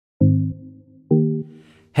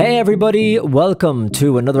Hey everybody, welcome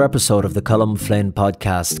to another episode of the Colm Flynn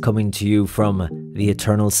podcast, coming to you from the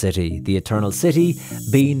Eternal City. The Eternal City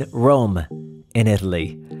being Rome in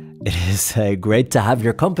Italy. It is great to have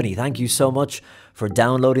your company. Thank you so much for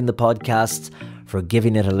downloading the podcast, for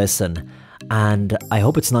giving it a listen. And I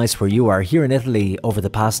hope it's nice where you are. Here in Italy, over the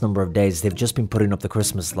past number of days, they've just been putting up the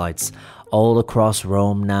Christmas lights all across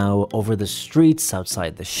Rome now, over the streets,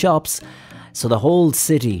 outside the shops. So the whole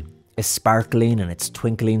city is sparkling and it's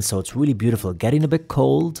twinkling, so it's really beautiful. Getting a bit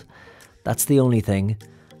cold, that's the only thing.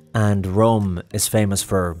 And Rome is famous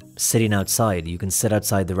for sitting outside. You can sit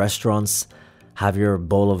outside the restaurants, have your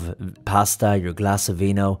bowl of pasta, your glass of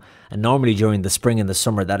vino. And normally during the spring and the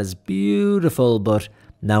summer, that is beautiful. But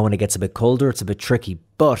now when it gets a bit colder, it's a bit tricky.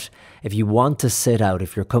 But if you want to sit out,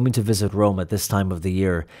 if you're coming to visit Rome at this time of the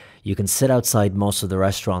year, you can sit outside most of the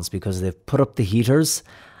restaurants because they've put up the heaters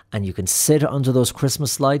and you can sit under those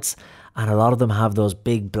Christmas lights, and a lot of them have those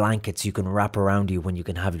big blankets you can wrap around you when you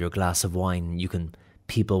can have your glass of wine. You can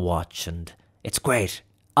people watch, and it's great.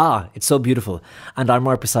 It's so beautiful. And I'm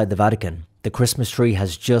right beside the Vatican. The Christmas tree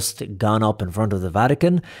has just gone up in front of the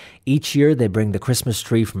Vatican. Each year they bring the Christmas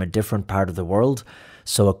tree from a different part of the world.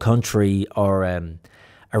 So a country or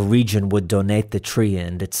a region would donate the tree,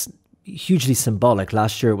 and it's hugely symbolic.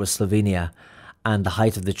 Last year it was Slovenia, and the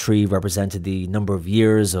height of the tree represented the number of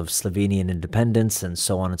years of Slovenian independence and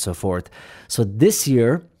so on and so forth. So this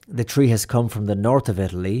year, the tree has come from the north of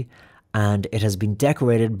Italy, and it has been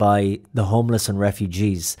decorated by the homeless and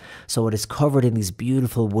refugees. So it is covered in these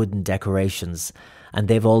beautiful wooden decorations, and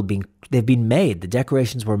they've been made. The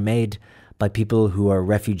decorations were made by people who are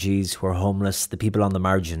refugees, who are homeless, the people on the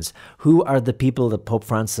margins, who are the people that Pope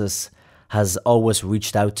Francis has always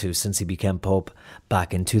reached out to since he became Pope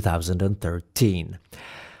back in 2013.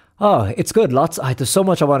 It's good. There's so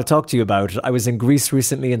much I want to talk to you about. I was in Greece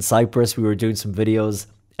recently, in Cyprus. We were doing some videos,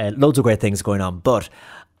 loads of great things going on. But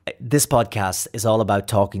this podcast is all about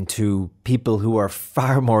talking to people who are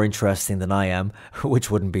far more interesting than I am, which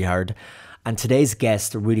wouldn't be hard. And today's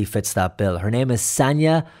guest really fits that bill. Her name is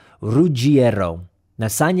Sanya Ruggiero. Now,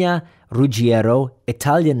 Sanya Ruggiero,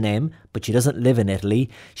 Italian name, but she doesn't live in Italy.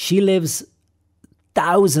 She lives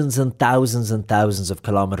thousands and thousands and thousands of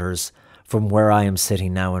kilometers from where I am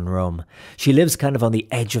sitting now in Rome. She lives kind of on the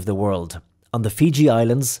edge of the world, on the Fiji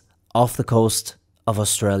Islands, off the coast of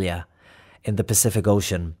Australia, in the Pacific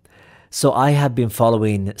Ocean. So I have been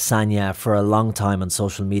following Sanya for a long time on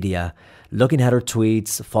social media, looking at her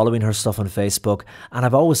tweets, following her stuff on Facebook, and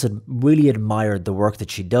I've always really admired the work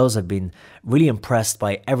that she does. I've been really impressed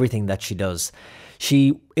by everything that she does.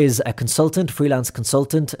 She is a consultant, freelance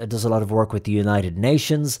consultant, does a lot of work with the United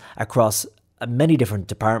Nations across many different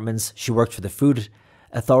departments. She worked for the Food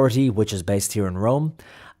Authority, which is based here in Rome.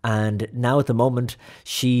 And now at the moment,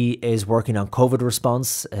 she is working on COVID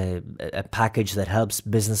response, a package that helps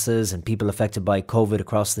businesses and people affected by COVID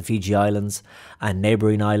across the Fiji Islands and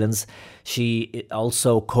neighbouring islands. She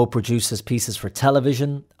also co-produces pieces for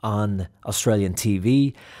television on Australian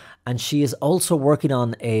TV. And she is also working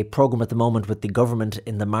on a program at the moment with the government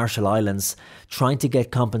in the Marshall Islands, trying to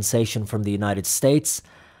get compensation from the United States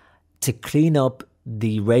to clean up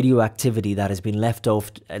the radioactivity that has been left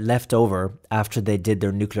over after they did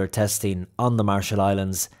their nuclear testing on the Marshall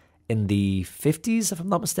Islands in the 50s, if I'm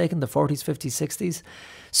not mistaken, the 40s, 50s, 60s.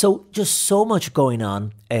 So just so much going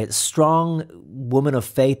on, a strong woman of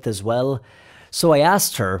faith as well. So I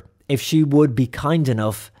asked her if she would be kind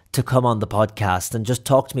enough to come on the podcast and just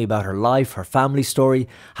talk to me about her life, her family story,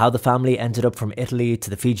 how the family ended up from Italy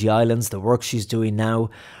to the Fiji Islands, the work she's doing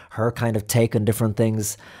now, her kind of take on different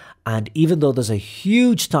things. And even though there's a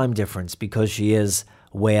huge time difference because she is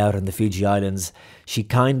way out in the Fiji Islands, she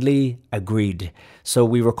kindly agreed. So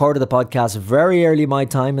we recorded the podcast very early my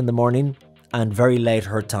time in the morning and very late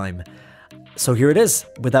her time. So here it is.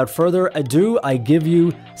 Without further ado, I give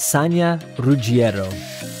you Sanya Ruggiero.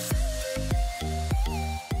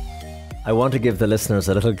 I want to give the listeners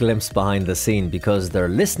a little glimpse behind the scene because they're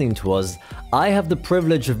listening to us. I have the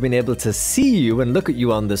privilege of being able to see you and look at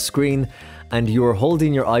you on the screen. And you are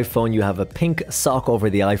holding your iPhone, you have a pink sock over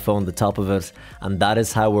the iPhone, the top of it, and that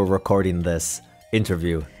is how we're recording this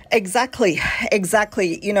interview. Exactly.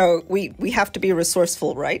 You know, we have to be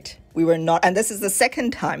resourceful, right? We were not, and this is the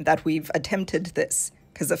second time that we've attempted this,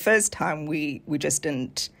 because the first time we just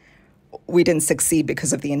didn't succeed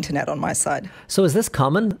because of the internet on my side. So is this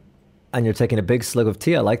common? And you're taking a big slug of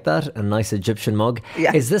tea, I like that, a nice Egyptian mug.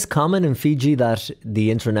 Yeah. Is this common in Fiji that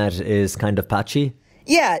the internet is kind of patchy?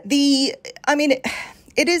 Yeah,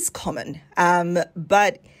 it is common.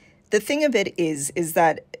 But the thing of it is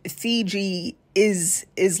that Fiji is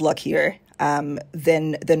luckier.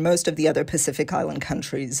 than most of the other Pacific Island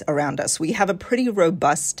countries around us. We have a pretty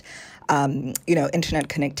robust internet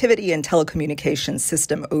connectivity and telecommunications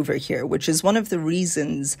system over here, which is one of the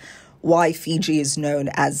reasons why Fiji is known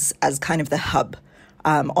as kind of the hub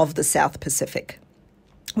of the South Pacific,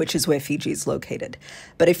 which is where Fiji is located.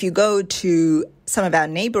 But if you go to some of our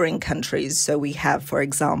neighbouring countries, so we have, for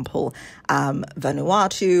example,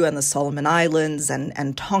 Vanuatu and the Solomon Islands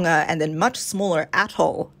and Tonga, and then much smaller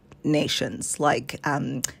atoll nations like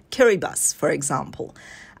Kiribati, for example.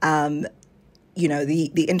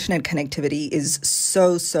 The internet connectivity is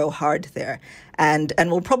so hard there. And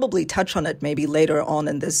we'll probably touch on it maybe later on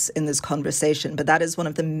in this conversation, but that is one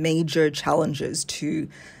of the major challenges to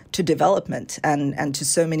development and to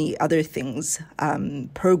so many other things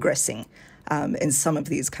progressing in some of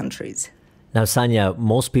these countries. Now, Sanya,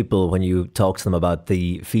 most people, when you talk to them about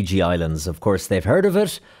the Fiji Islands, of course, they've heard of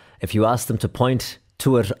it. If you ask them to point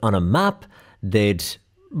to it on a map, they'd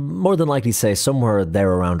more than likely say somewhere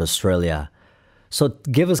there around Australia. So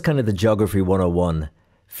give us kind of the geography 101.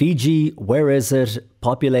 Fiji, where is it?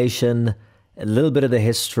 Population, a little bit of the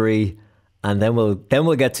history, and then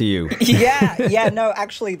we'll get to you. No,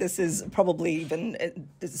 actually, this is probably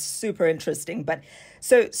this is super interesting. But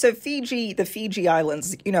so Fiji, the Fiji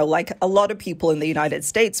Islands, like a lot of people in the United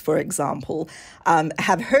States, for example,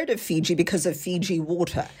 have heard of Fiji because of Fiji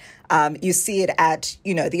water. You see it at,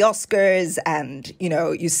 the Oscars, and,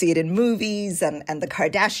 you see it in movies, and the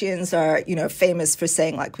Kardashians are, famous for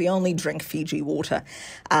saying, like, we only drink Fiji water.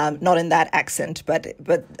 Not in that accent, but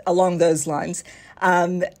along those lines.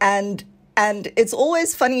 And it's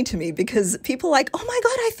always funny to me because people are like, oh my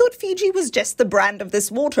God, I thought Fiji was just the brand of this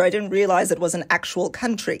water. I didn't realize it was an actual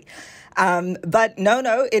country. But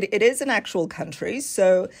no, it is an actual country.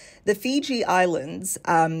 So the Fiji Islands,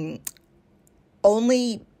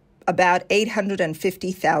 only about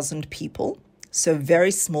 850,000 people. So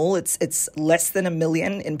very small. It's less than 1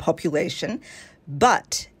 million in population,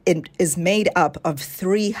 but it is made up of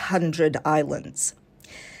 300 islands.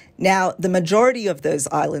 Now, the majority of those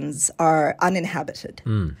islands are uninhabited,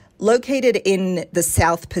 located in the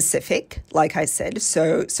South Pacific, like I said.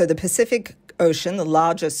 So the Pacific Ocean, the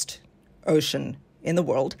largest ocean in the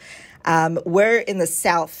world, we're in the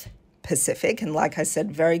South Pacific, and like I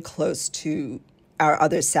said, very close to our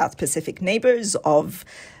other South Pacific neighbors of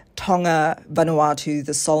Tonga, Vanuatu,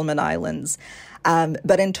 the Solomon Islands.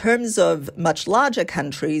 But in terms of much larger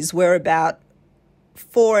countries, we're about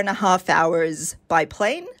 4.5 hours by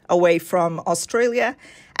plane away from Australia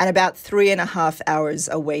and about 3.5 hours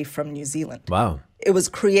away from New Zealand. Wow. It was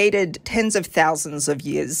created tens of thousands of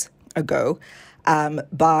years ago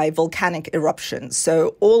by volcanic eruptions.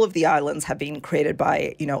 So all of the islands have been created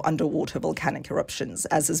by, underwater volcanic eruptions,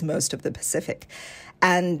 as is most of the Pacific.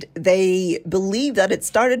 And they believe that it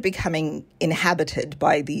started becoming inhabited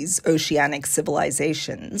by these oceanic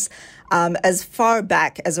civilizations as far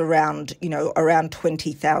back as around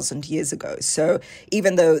 20,000 years ago. So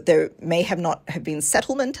even though there may have not have been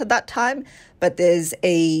settlement at that time, but there's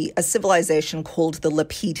a civilization called the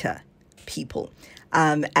Lapita people.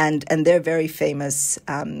 And they're very famous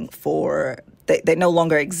for, they no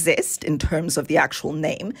longer exist in terms of the actual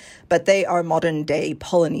name, but they are modern day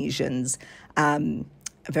Polynesians,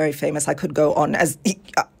 very famous. I could go on as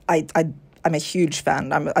I'm a huge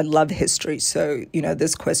fan. I love history. So,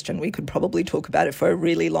 this question, we could probably talk about it for a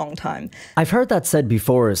really long time. I've heard that said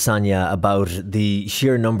before, Sanya, about the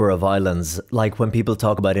sheer number of islands. Like when people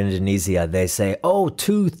talk about Indonesia, they say,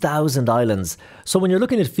 2,000 islands. So when you're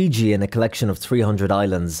looking at Fiji and a collection of 300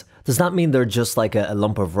 islands, does that mean they're just like a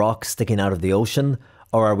lump of rock sticking out of the ocean?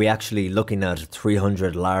 Or are we actually looking at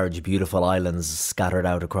 300 large, beautiful islands scattered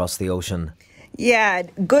out across the ocean? Yeah,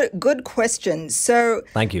 good question. So,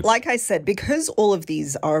 thank you. Like I said, because all of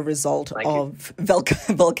these are a result of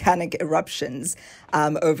volcanic eruptions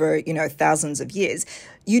over, thousands of years,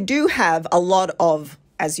 you do have a lot of,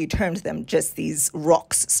 as you termed them, just these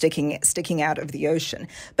rocks sticking out of the ocean.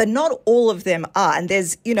 But not all of them are. And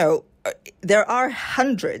there's, there are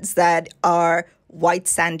hundreds that are white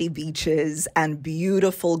sandy beaches and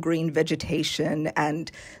beautiful green vegetation and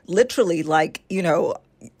literally like,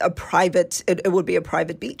 it would be a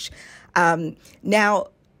private beach. Now,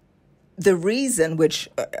 the reason, which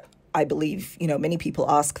I believe, many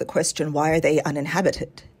people ask the question, why are they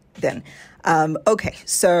uninhabited then? Okay,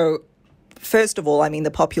 so first of all,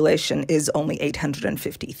 the population is only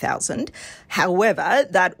 850,000. However,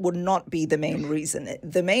 that would not be the main reason.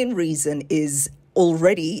 The main reason is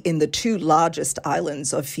already in the two largest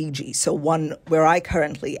islands of Fiji. So one where I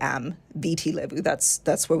currently am, Viti Levu,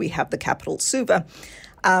 that's where we have the capital, Suva.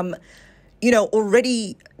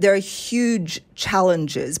 already there are huge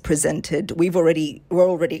challenges presented. We're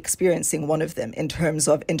already experiencing one of them in terms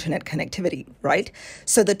of internet connectivity, right?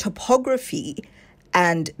 So the topography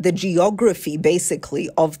and the geography, basically,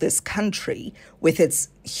 of this country, with its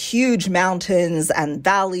huge mountains and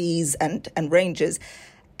valleys and ranges,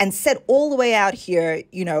 and set all the way out here,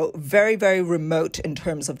 very, very remote in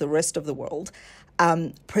terms of the rest of the world,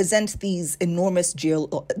 present these enormous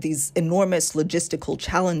logistical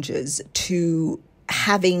challenges to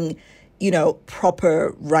having,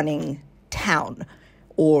 proper running town.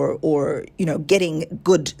 Or getting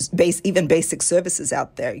good even basic services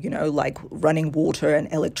out there, like running water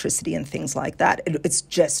and electricity and things like that. It's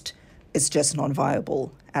just not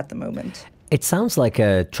viable at the moment. It sounds like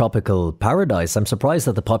a tropical paradise. I'm surprised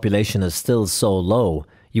that the population is still so low.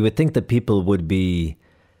 You would think that people would be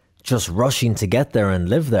just rushing to get there and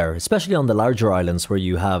live there, especially on the larger islands where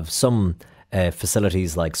you have some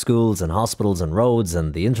facilities like schools and hospitals and roads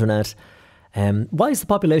and the internet. Why is the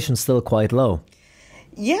population still quite low?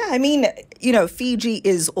 Yeah, I mean, Fiji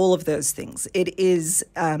is all of those things. It is,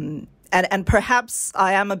 and perhaps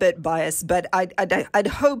I am a bit biased, but I'd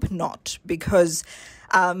hope not, because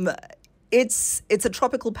it's a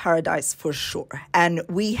tropical paradise for sure. And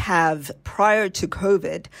we have, prior to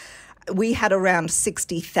COVID, we had around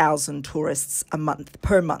 60,000 tourists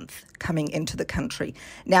per month coming into the country.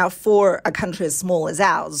 Now, for a country as small as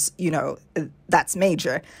ours, that's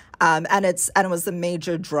major, and it was the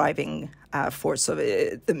major driving force of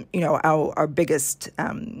it. Our biggest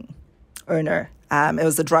earner. It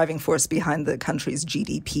was the driving force behind the country's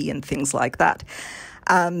GDP and things like that.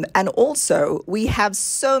 And also, we have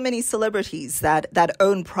so many celebrities that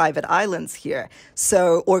own private islands here,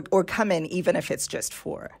 so or come in even if it's just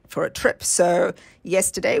for a trip. So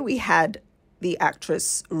yesterday we had the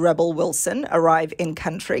actress Rebel Wilson arrive in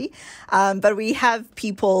country, but we have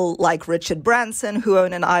people like Richard Branson who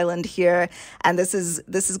own an island here, and this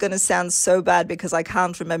is going to sound so bad because I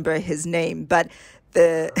can't remember his name, but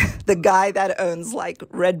the guy that owns like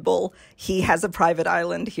Red Bull, he has a private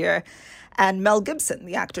island here. And Mel Gibson,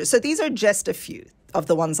 the actor. So these are just a few of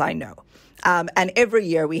the ones I know. And every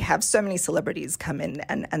year we have so many celebrities come in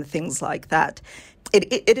and things like that.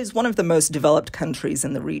 It is one of the most developed countries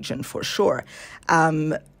in the region for sure.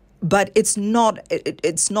 But it's not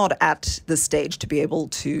at the stage to be able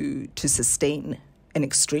to sustain an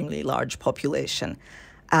extremely large population.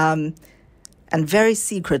 And very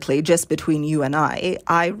secretly, just between you and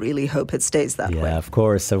I really hope it stays that way. Yeah, of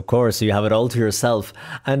course. So you have it all to yourself.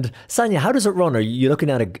 And Sanya, how does it run? Are you looking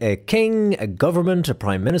at a king, a government, a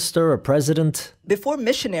prime minister, a president? Before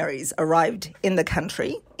missionaries arrived in the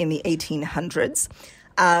country in the 1800s,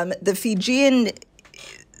 the Fijian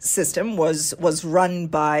system was run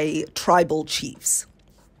by tribal chiefs.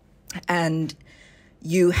 And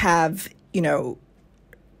you have,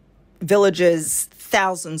 villages,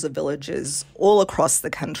 thousands of villages all across the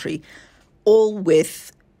country, all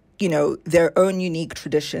with, their own unique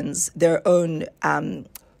traditions, their own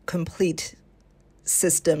complete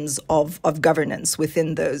systems of governance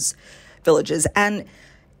within those villages. And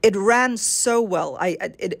it ran so well.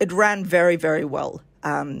 It ran very, very well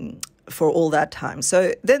for all that time.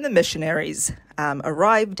 So then the missionaries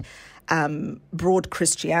arrived, brought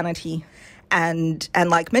Christianity, and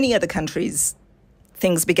like many other countries,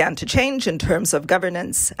 things began to change in terms of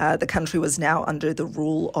governance. The country was now under the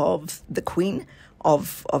rule of the Queen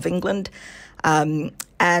of England. And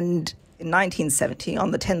in 1970, on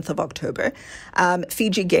the 10th of October,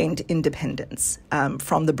 Fiji gained independence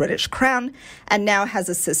from the British Crown and now has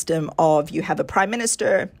a system of you have a prime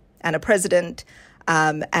minister and a president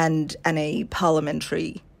and a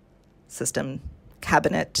parliamentary system,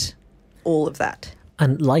 cabinet, all of that.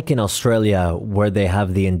 And like in Australia, where they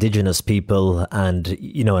have the indigenous people and,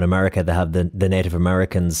 in America, they have the Native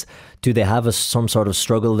Americans, do they have some sort of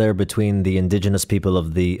struggle there between the indigenous people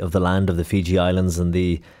of the land of the Fiji Islands and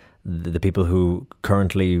the people who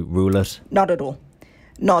currently rule it? Not at all.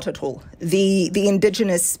 Not at all. The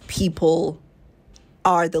indigenous people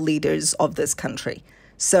are the leaders of this country.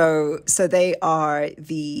 So they are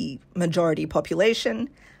the majority population.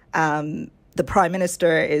 The prime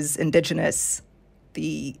minister is indigenous.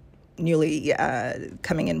 The newly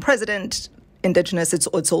coming in president, indigenous.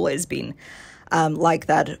 It's always been like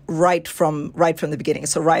that right from the beginning.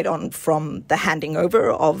 So right on from the handing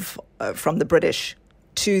over of from the British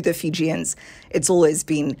to the Fijians, it's always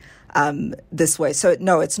been this way. So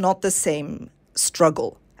no, it's not the same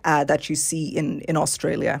struggle that you see in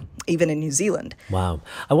Australia, even in New Zealand. Wow.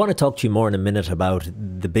 I want to talk to you more in a minute about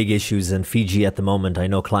the big issues in Fiji at the moment. I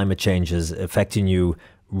know climate change is affecting you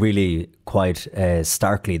really quite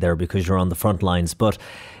starkly there because you're on the front lines. But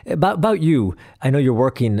about you, I know you're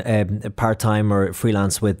working part-time or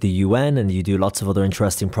freelance with the UN and you do lots of other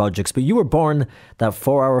interesting projects, but you were born that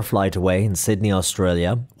 4-hour flight away in Sydney,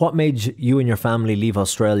 Australia. What made you and your family leave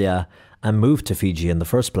Australia and move to Fiji in the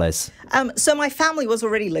first place? So my family was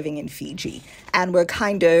already living in Fiji, and we're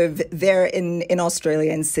kind of there in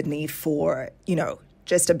Australia, in Sydney, for,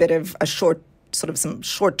 just a bit of a some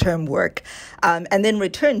short-term work, and then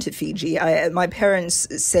returned to Fiji. My parents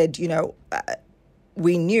said,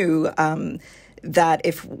 we knew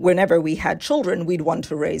that whenever we had children, we'd want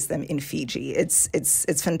to raise them in Fiji. It's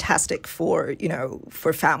fantastic for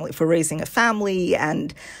family, for raising a family,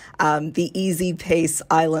 and the easy pace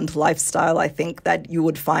island lifestyle, I think, that you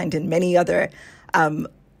would find in many other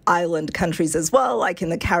island countries as well, like in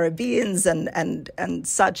the Caribbeans and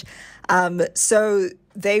such. So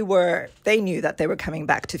they knew that they were coming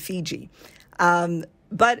back to Fiji.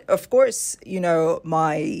 But of course,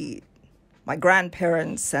 my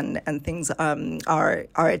grandparents and things are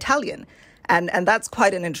Italian. And that's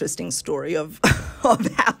quite an interesting story of how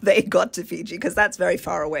they got to Fiji, because that's very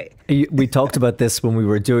far away. We talked about this when we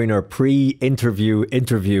were doing our pre-interview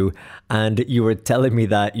interview, and you were telling me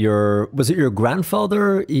that was it your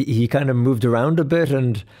grandfather? He kind of moved around a bit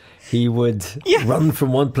and he would run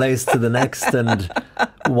from one place to the next. And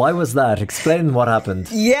why was that? Explain what happened.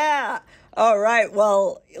 Yeah. All right.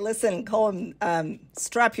 Well, listen, Colin,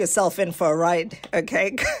 strap yourself in for a ride,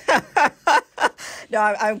 okay? No,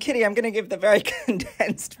 I'm kidding. I'm going to give the very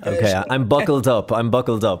condensed version. Okay, I'm buckled up.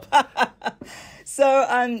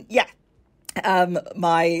 So,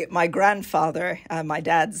 my grandfather, my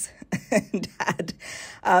dad's dad,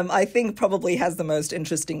 I think probably has the most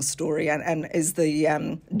interesting story and is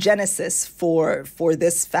the genesis for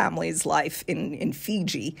this family's life in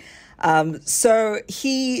Fiji. So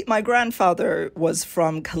my grandfather was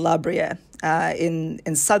from Calabria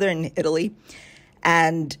in southern Italy,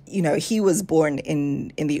 and he was born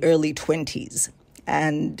in the early 20s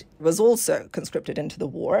and was also conscripted into the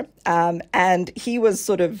war, and he was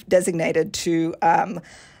sort of designated to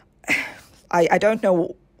I don't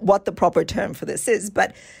know what the proper term for this is,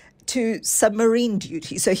 but to submarine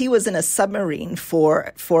duty. So he was in a submarine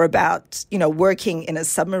for about, working in a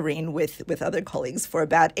submarine with other colleagues for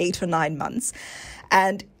about 8 or 9 months.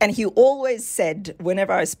 And he always said,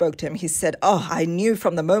 whenever I spoke to him, he said, I knew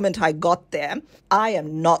from the moment I got there, I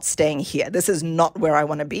am not staying here. This is not where I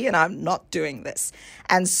want to be, and I'm not doing this.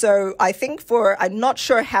 And so I think I'm not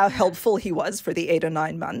sure how helpful he was for the 8 or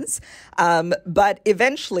 9 months, but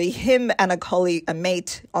eventually him and a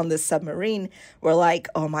mate on the submarine were like,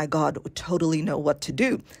 oh my God, we totally know what to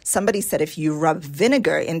do. Somebody said if you rub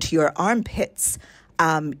vinegar into your armpits,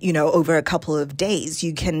 over a couple of days,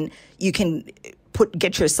 you can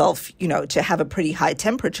get yourself, to have a pretty high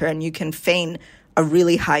temperature, and you can feign a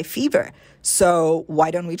really high fever. So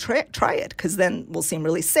why don't we try it? Because then we'll seem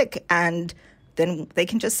really sick, and then they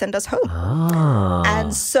can just send us home.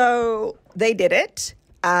 And so they did it,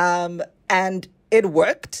 and it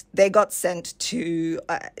worked. They got sent to,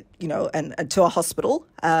 to a hospital,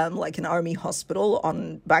 like an army hospital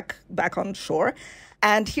back on shore.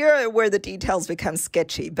 And here are where the details become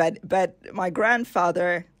sketchy. But my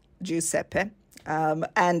grandfather, Giuseppe,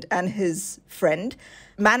 and his friend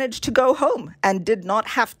managed to go home and did not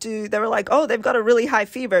have to. They were like, they've got a really high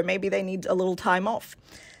fever. Maybe they need a little time off.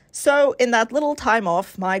 So in that little time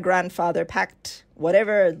off, my grandfather packed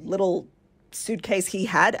whatever little suitcase he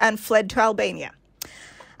had and fled to Albania.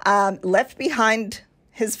 Left behind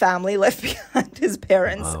his family, left behind his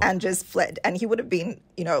parents, wow, and just fled. And he would have been,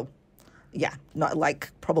 not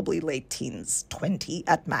like probably late teens, 20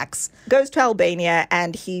 at max. Goes to Albania,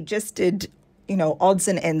 and he just did, odds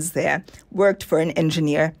and ends there, worked for an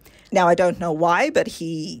engineer. Now, I don't know why, but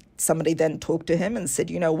somebody then talked to him and said,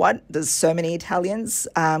 you know what, there's so many Italians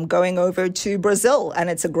going over to Brazil, and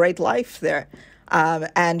it's a great life there.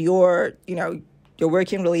 And you're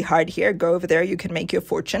working really hard here. Go over there, you can make your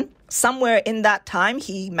fortune. Somewhere in that time,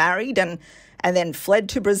 he married and then fled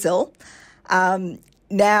to Brazil.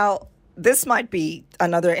 Now, this might be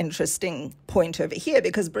another interesting point over here,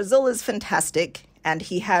 because Brazil is fantastic, and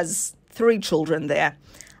he has 3 children there,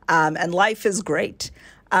 and life is great.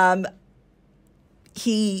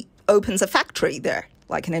 He opens a factory there,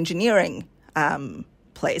 like an engineering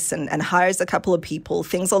place, and hires a couple of people.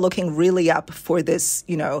 Things are looking really up for this,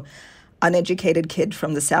 uneducated kid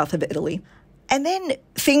from the south of Italy. And then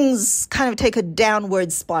things kind of take a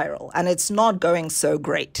downward spiral, and it's not going so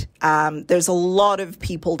great. There's a lot of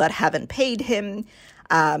people that haven't paid him.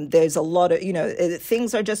 There's a lot of,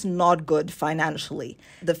 things are just not good financially.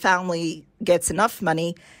 The family gets enough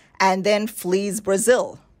money, and then flees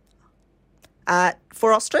Brazil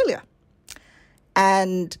for Australia.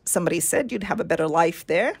 And somebody said you'd have a better life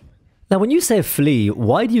there. Now, when you say flee,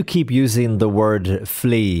 why do you keep using the word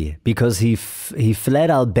flee? Because he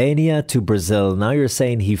fled Albania to Brazil. Now you're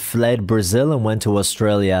saying he fled Brazil and went to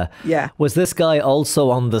Australia. Yeah. Was this guy also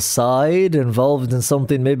on the side, involved in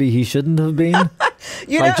something maybe he shouldn't have been?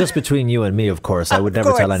 Just between you and me, of course. I would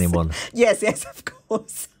never tell anyone. Yes, of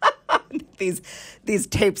course. These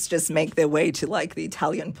tapes just make their way to like the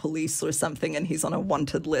Italian police or something, and he's on a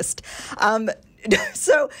wanted list.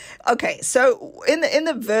 So in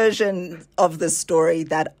the version of the story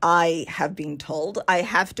that I have been told, I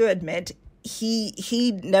have to admit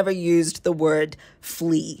he never used the word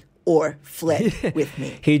flee or fled with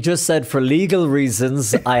me. He just said, for legal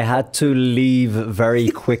reasons, I had to leave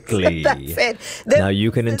very quickly. That's it. Now,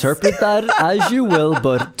 you can interpret that as you will,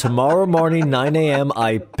 but tomorrow morning, 9 a.m.,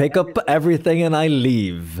 I pick up everything and I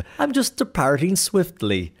leave. I'm just departing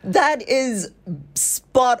swiftly. That is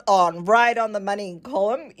spot on, right on the money,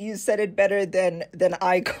 Colm. You said it better than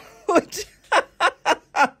I could.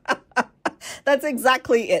 That's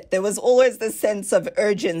exactly it. There was always this sense of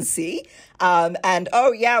urgency. And,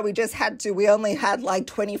 we only had like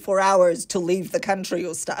 24 hours to leave the country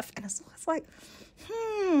or stuff. And it's like,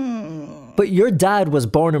 But your dad was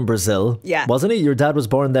born in Brazil, yeah, wasn't he? Your dad was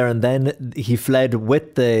born there, and then he fled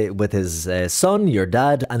with his son, your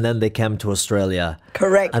dad, and then they came to Australia.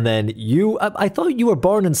 Correct. And then I thought you were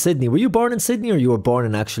born in Sydney. Were you born in Sydney, or you were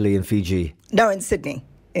born actually in Fiji? No, in Sydney.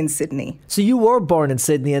 In Sydney. So you were born in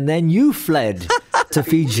Sydney and then you fled to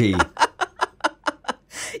Fiji.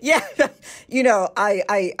 Yeah.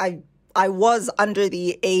 I was under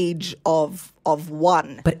the age of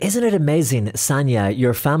 1. But isn't it amazing, Sanya,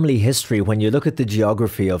 your family history, when you look at the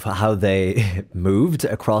geography of how they moved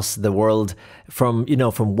across the world from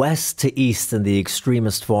west to east in the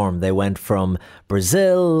extremist form. They went from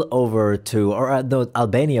Brazil over to,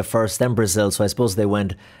 Albania first, then Brazil. So I suppose they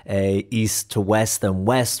went east to west, then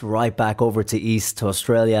west, right back over to east to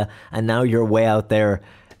Australia. And now you're way out there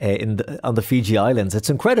on the Fiji Islands. It's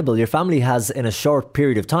incredible. Your family has, in a short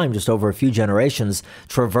period of time, just over a few generations,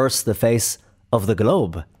 traversed the face of the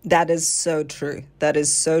globe. That is so true. That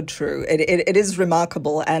is so true. It is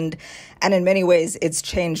remarkable, and in many ways, it's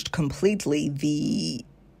changed completely the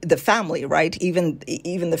family, right? Even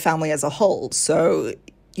the family as a whole. So,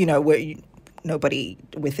 nobody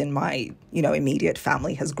within my immediate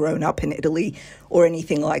family has grown up in Italy or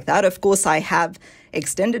anything like that. Of course, I have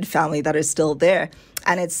extended family that is still there,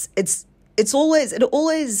 and it's always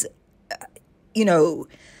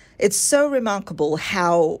it's so remarkable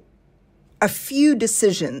how a few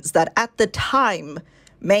decisions that at the time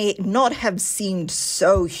may not have seemed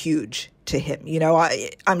so huge to him.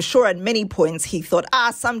 I'm sure at many points he thought,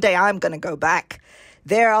 someday I'm going to go back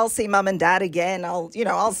there. I'll see mum and dad again.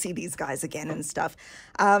 I'll see these guys again and stuff.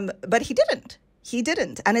 But he didn't.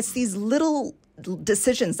 And it's these little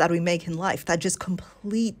decisions that we make in life that just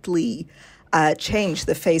completely change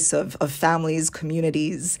the face of families,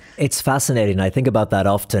 communities. It's fascinating. I think about that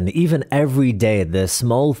often. Even every day, the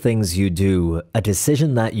small things you do, a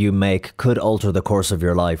decision that you make could alter the course of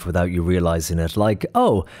your life without you realizing it. Like,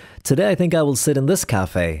 today I think I will sit in this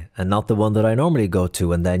cafe and not the one that I normally go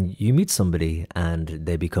to. And then you meet somebody and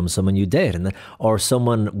they become someone you date. Or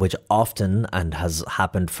someone, which often and has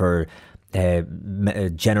happened for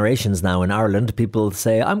generations now in Ireland, people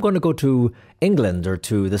say, I'm going to go to England or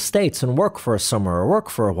to the States and work for a summer or work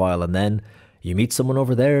for a while. And then you meet someone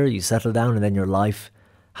over there, you settle down, and then your life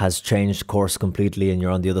has changed course completely and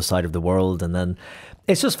you're on the other side of the world. And then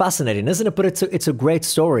it's just fascinating, isn't it? But it's a great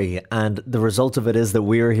story. And the result of it is that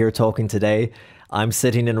we're here talking today. I'm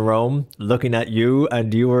sitting in Rome looking at you,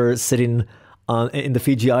 and you were sitting in the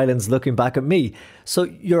Fiji Islands looking back at me. So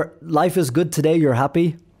your life is good today? You're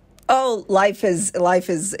happy? Oh, life is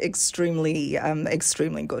extremely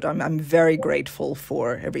good. I'm very grateful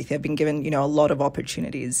for everything. I've been given, a lot of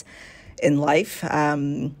opportunities in life,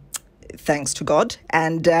 thanks to God,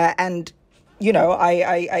 and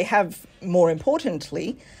I have, more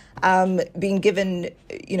importantly, been given,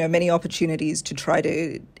 many opportunities to try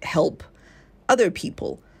to help other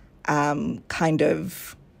people, kind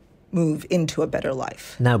of move into a better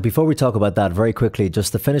life. Now, before we talk about that, very quickly,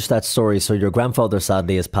 just to finish that story. So your grandfather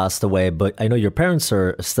sadly has passed away, but I know your parents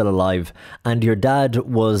are still alive, and your dad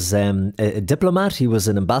was a diplomat. He was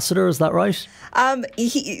an ambassador. Is that right?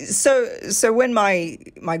 So when my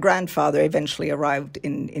grandfather eventually arrived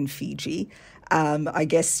in Fiji, I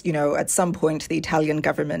guess, at some point the Italian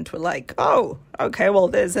government were like, oh, okay, well,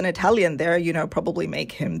 there's an Italian there, probably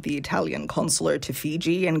make him the Italian consular to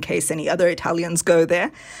Fiji in case any other Italians go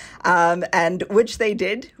there. And which they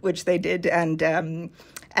did.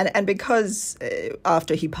 And because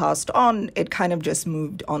after he passed on, it kind of just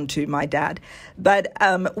moved on to my dad. But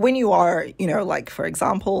when you are, like, for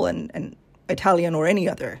example, an Italian or any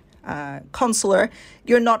other consular,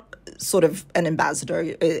 you're not sort of an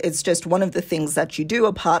ambassador. It's just one of the things that you do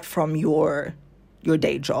apart from your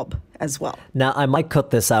day job as well. Now, I might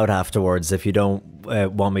cut this out afterwards if you don't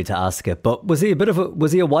want me to ask it, but was he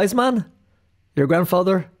a wise man, your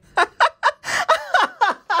grandfather?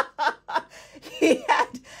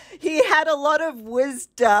 He had a lot of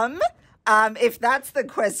wisdom, if that's the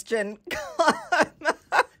question.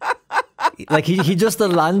 Like he just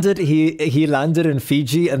landed. He landed in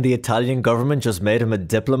Fiji, and the Italian government just made him a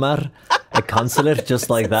diplomat, a consulate, just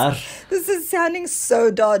like that. This is sounding so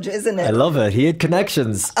dodge, isn't it? I love it. He had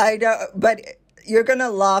connections. I know, but you're gonna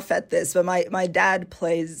laugh at this, but my dad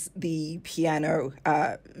plays the piano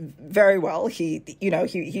very well. He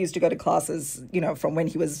used to go to classes, from when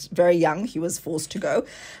he was very young. He was forced to go,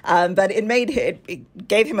 but it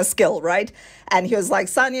gave him a skill, right? And he was like,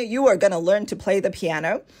 Sanya, you are gonna learn to play the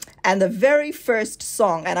piano. And the very first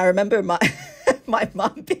song, and I remember my my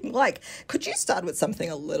mom being like, could you start with something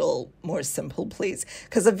a little more simple, please?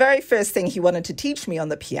 Because the very first thing he wanted to teach me on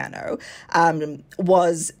the piano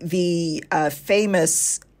was the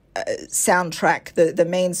famous soundtrack, the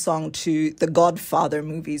main song to the Godfather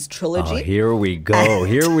movies trilogy. Oh, here we go.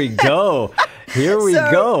 Here we go. Here we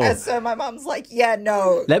go. And so my mom's like, yeah,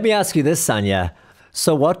 no. Let me ask you this, Sanya.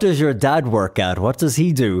 So what does your dad work at? What does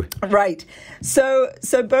he do? Right. So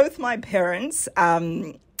both my parents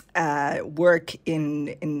work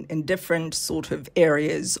in different sort of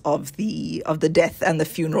areas of the death and the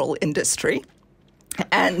funeral industry.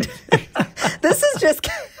 And this is just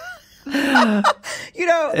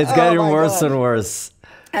it's getting worse and worse.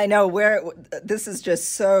 I know this is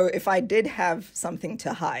just so, if I did have something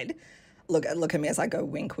to hide, look at me as I go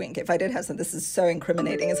wink, wink. If I did have something, this is so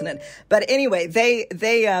incriminating, isn't it? But anyway, they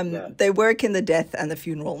work in the death and the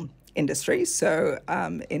funeral industry. So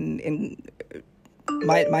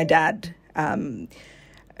my dad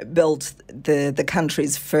built the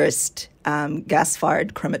country's first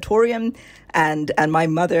gas-fired crematorium, and my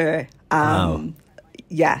mother Wow.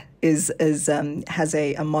 has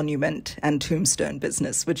a monument and tombstone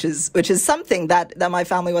business, which is something that my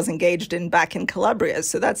family was engaged in back in Calabria.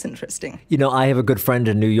 So that's interesting. I have a good friend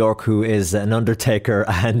in New York who is an undertaker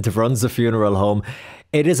and runs a funeral home.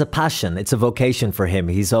 It is a passion. It's a vocation for him.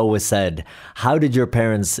 He's always said, how did your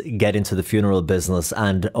parents get into the funeral business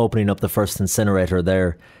and opening up the first incinerator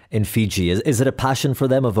there in Fiji? Is it a passion for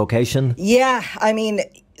them, a vocation? Yeah, I mean,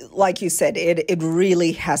 like you said, it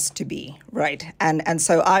really has to be, right? And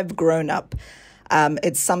so I've grown up.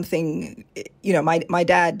 It's something, my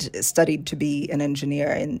dad studied to be an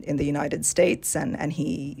engineer in the United States, and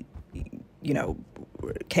he,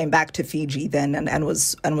 came back to Fiji then and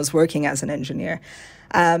was working as an engineer.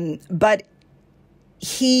 But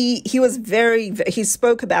he was he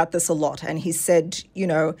spoke about this a lot, and he said,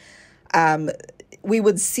 we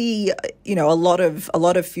would see, a lot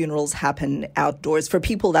of funerals happen outdoors. For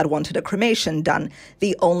people that wanted a cremation done,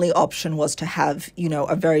 the only option was to have,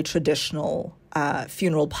 a very traditional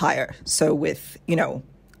funeral pyre. So with,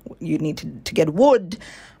 you need to get wood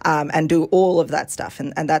and do all of that stuff.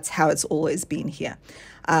 And that's how it's always been here.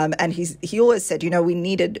 And he always said, we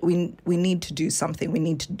need to do something. We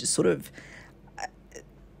need to sort of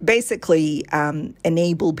basically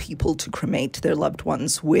enable people to cremate their loved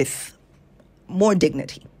ones with more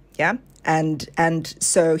dignity. Yeah. And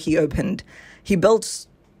so he built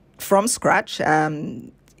from scratch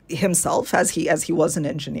himself, as he was an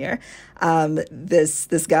engineer,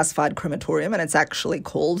 this gas-fired crematorium, and it's actually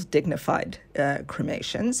called Dignified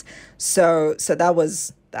Cremations. So that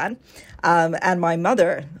was that. And my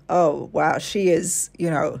mother, oh wow, she is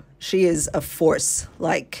a force.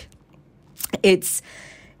 Like, it's,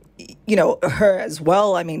 her as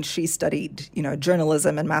well. I mean, she studied,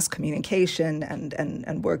 journalism and mass communication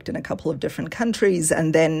and worked in a couple of different countries.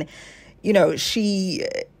 And then, she,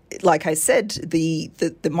 like I said, the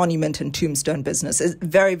monument and tombstone business is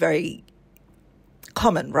very, very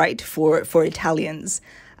common, right, for Italians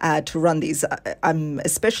to run these.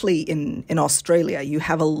 Especially in Australia, you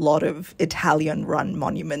have a lot of Italian-run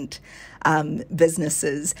monument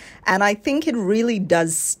businesses, and I think it really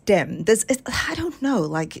does stem. I don't know,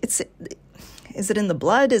 like, is it in the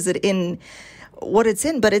blood? Is it in what it's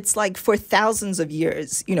in? But it's like for thousands of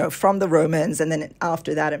years, from the Romans, and then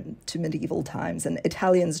after that to medieval times, and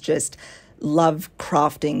Italians just love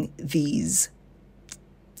crafting these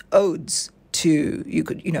odes to,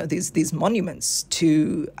 these monuments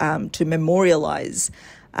to memorialize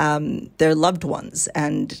their loved ones,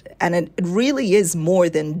 and it really is more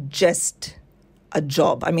than just a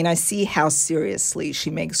job. I mean, I see how seriously she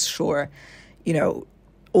makes sure,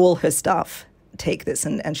 all her staff take this,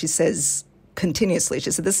 and she says continuously,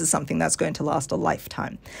 she said, this is something that's going to last a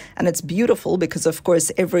lifetime. And it's beautiful because, of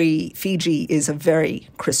course, Fiji is a very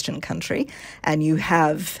Christian country, and you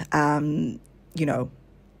have,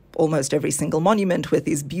 almost every single monument with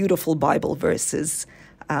these beautiful Bible verses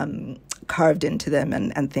carved into them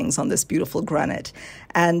and things on this beautiful granite.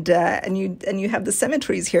 And you have the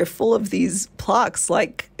cemeteries here full of these plaques,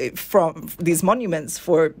 like from these monuments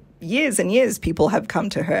for years and years. People have come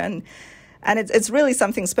to her, and it's really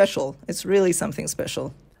something special. It's really something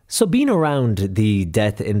special. So being around the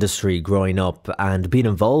death industry growing up and being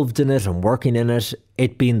involved in it and working in it,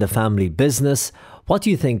 it being the family business, what do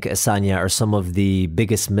you think, Sanya, are some of the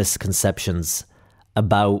biggest misconceptions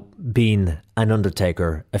about being an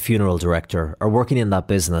undertaker, a funeral director, or working in that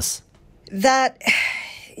business? That,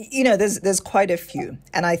 there's quite a few.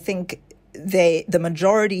 And I think the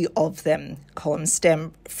majority of them, Colin,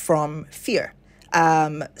 stem from fear,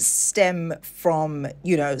 stem from,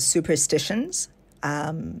 superstitions,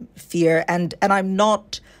 fear. And I'm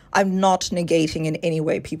not negating in any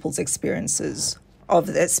way people's experiences of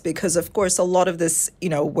this, because of course a lot of this,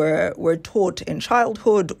 we're taught in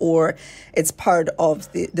childhood, or it's part of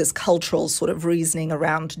this cultural sort of reasoning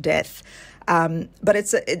around death.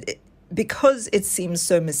 But because it seems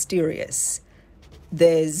so mysterious,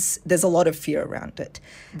 there's a lot of fear around it.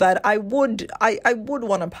 But I would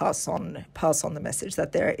want to pass on the message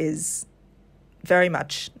that there is very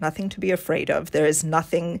much nothing to be afraid of. There is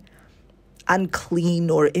nothing unclean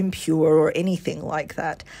or impure or anything like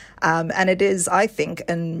that. And it is, I think,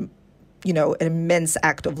 an immense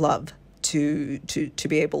act of love to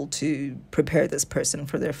be able to prepare this person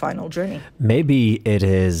for their final journey. Maybe it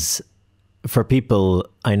is for people,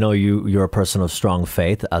 I know you're a person of strong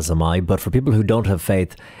faith, as am I, but for people who don't have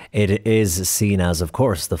faith, it is seen as, of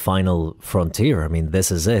course, the final frontier. I mean, this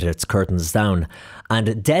is it. It's curtains down.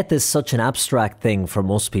 And death is such an abstract thing for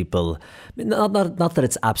most people. Not that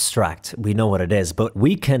it's abstract. We know what it is, but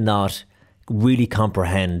we cannot really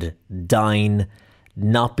comprehend dying,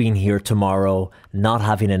 not being here tomorrow, not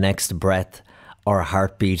having a next breath or a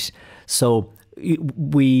heartbeat. So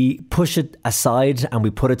we push it aside and we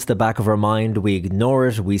put it to the back of our mind. We ignore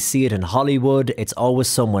it. We see it in Hollywood. It's always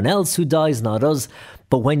someone else who dies, not us.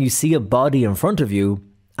 But when you see a body in front of you,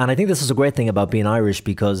 and I think this is a great thing about being Irish,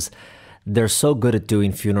 because they're so good at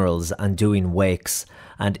doing funerals and doing wakes.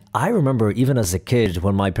 And I remember even as a kid,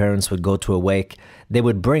 when my parents would go to a wake, they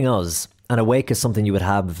would bring us. And a wake is something you would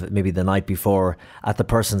have maybe the night before at the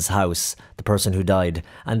person's house, the person who died.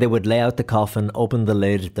 And they would lay out the coffin, open the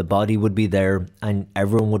lid, the body would be there, and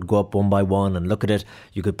everyone would go up one by one and look at it.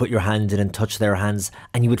 You could put your hand in and touch their hands,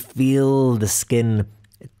 and you would feel the skin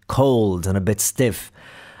cold and a bit stiff.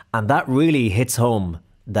 And that really hits home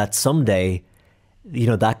that someday,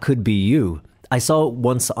 that could be you. I saw it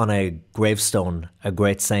once on a gravestone, a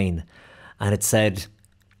great saying, and it said,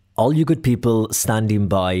 "All you good people standing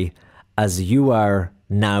by, as you are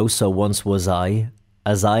now, so once was I.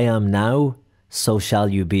 As I am now, so shall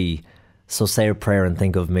you be. So say a prayer and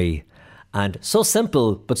think of me." And so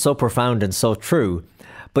simple, but so profound and so true.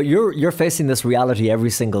 But you're facing this reality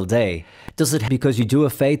every single day. Does it, because you do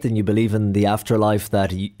have faith and you believe in the afterlife,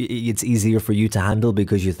 that it's easier for you to handle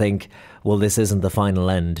because you think, well, this isn't the final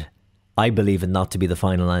end? I believe it not to be the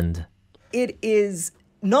final end. It is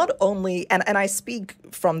not only, and I speak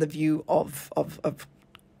from the view of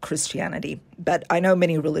Christianity, but I know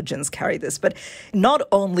many religions carry this, but not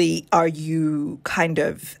only are you kind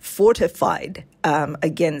of fortified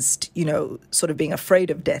against, sort of being afraid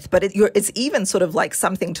of death, but it's even sort of like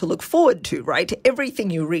something to look forward to, right? Everything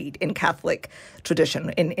you read in Catholic tradition,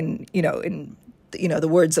 in the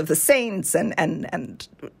words of the saints and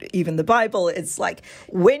even the Bible, it's like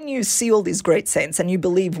when you see all these great saints and you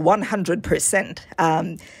believe 100%,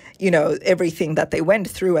 everything that they went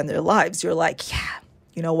through in their lives, you're like, yeah,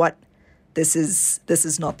 you know what? This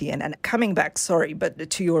is not the end. And coming back, sorry, but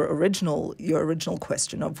to your original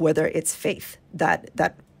question of whether it's faith that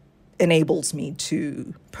enables me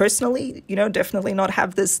to personally, definitely not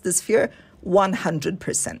have this fear,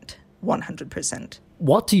 100%. 100%.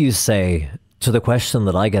 What do you say to the question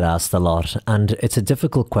that I get asked a lot, and it's a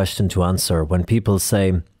difficult question to answer, when people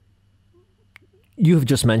say, you've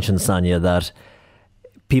just mentioned, Sanya, that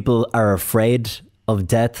people are afraid of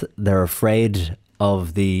death, they're afraid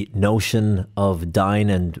of the notion of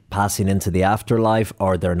dying and passing into the afterlife,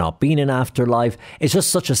 or there not being an afterlife. It's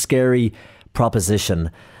just such a scary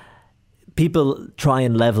proposition. People try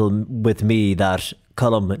and level with me that,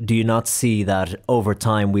 Colm, do you not see that over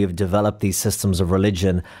time we have developed these systems of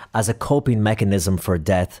religion as a coping mechanism for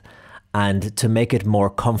death and to make it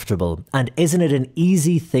more comfortable? And isn't it an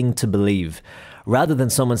easy thing to believe? Rather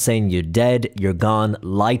than someone saying you're dead, you're gone,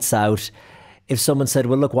 lights out, if someone said,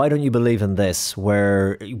 well, look, why don't you believe in this,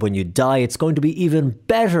 where when you die, it's going to be even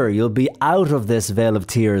better. You'll be out of this veil of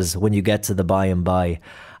tears when you get to the by and by.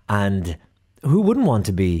 And who wouldn't want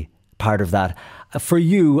to be part of that? For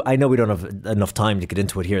you, I know we don't have enough time to get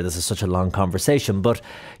into it here. This is such a long conversation. But,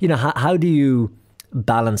 you know, how do you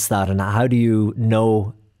balance that? And how do you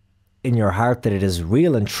know in your heart that it is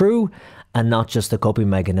real and true and not just a coping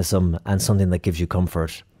mechanism and something that gives you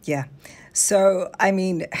comfort? Yeah. So, I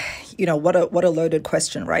mean, you know, what a loaded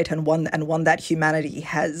question, right? And one that humanity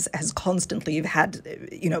has constantly had,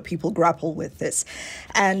 you know, people grapple with this.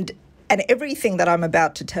 And everything that I'm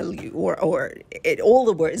about to tell you, or all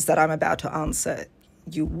the words that I'm about to answer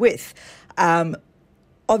you with,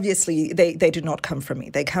 obviously they do not come from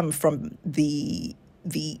me. They come from the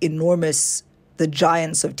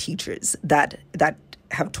giants of teachers that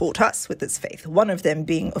have taught us with this faith. One of them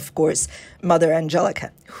being, of course, Mother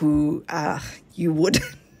Angelica, who you would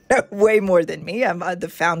know way more than me. I'm the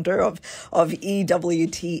founder of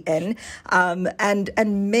EWTN,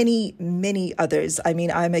 and many others. I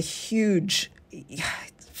mean, I'm a huge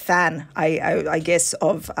fan, I guess,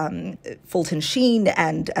 of Fulton Sheen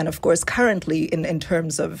and of course currently in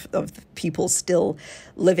terms of people still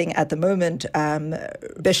living at the moment,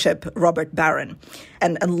 Bishop Robert Barron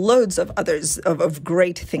and loads of others of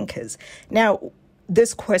great thinkers. Now,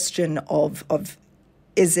 this question of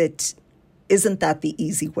isn't that the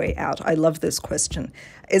easy way out? I love this question.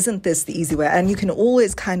 Isn't this the easy way? And you can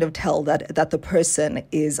always kind of tell that the person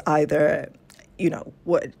is either, you know,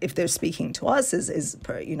 what if they're speaking to us is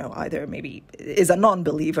you know, either maybe is a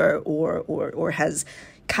non-believer or has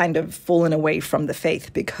kind of fallen away from the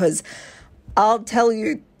faith. Because I'll tell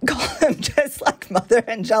you, Colm, just like Mother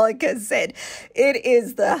Angelica said, it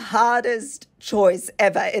is the hardest choice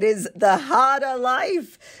ever. It is the harder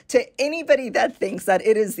life. To anybody that thinks that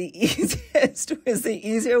it is the easiest, is the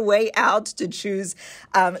easier way out to choose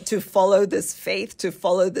to follow this faith, to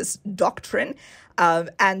follow this doctrine,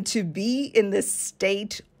 and to be in this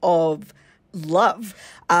state of love.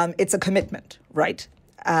 It's a commitment, right?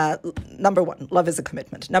 Number one, love is a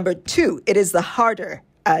commitment. Number two, it is the harder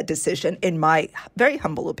decision, in my very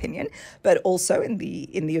humble opinion, but also in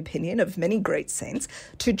the opinion of many great saints,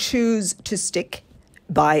 to choose to stick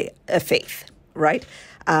by a faith, right?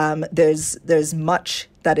 There's much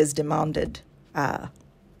that is demanded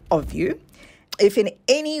of you. If in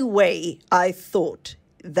any way I thought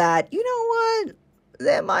that, you know what,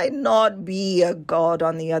 there might not be a God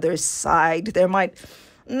on the other side, there's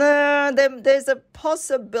a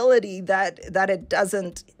possibility that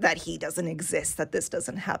he doesn't exist, that this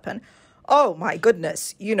doesn't happen. Oh my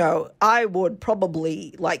goodness, you know, I would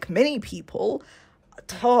probably, like many people,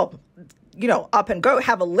 you know, up and go,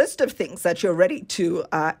 have a list of things that you're ready to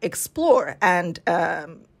explore and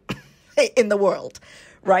in the world,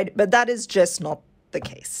 right? But that is just not the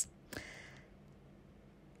case.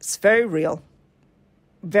 It's very real,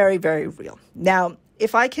 very, very real. Now,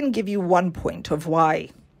 if I can give you one point of why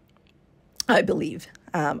I believe,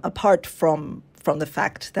 apart from the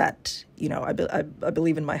fact that, you know, I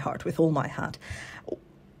believe in my heart with all my heart,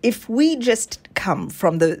 if we just come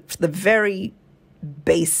from the very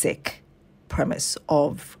basic premise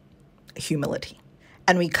of humility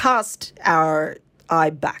and we cast our eye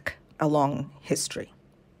back along history,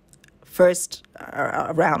 first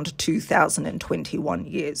around 2021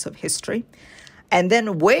 years of history, and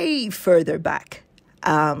then way further back,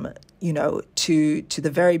 you know, to the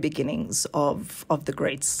very beginnings of the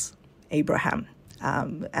greats, Abraham,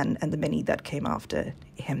 and the many that came after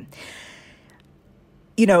him.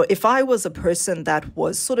 You know, if I was a person that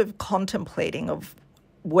was sort of contemplating of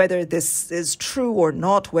whether this is true or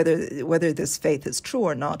not, whether this faith is true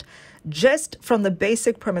or not, just from the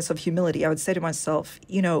basic premise of humility, I would say to myself,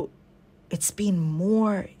 you know, it's been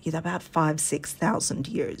more, about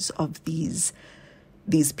 5,000-6,000 years of these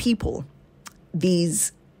people,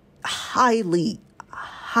 these highly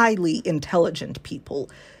intelligent people,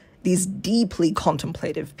 these deeply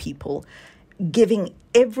contemplative people, giving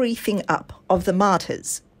everything up, of the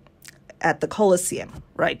martyrs at the Colosseum,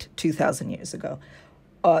 right, 2,000 years ago.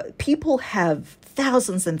 People have,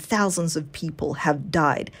 thousands and thousands of people have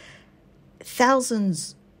died.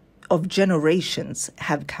 Thousands of generations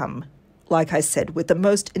have come like I said, with the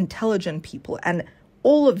most intelligent people, and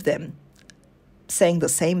all of them saying the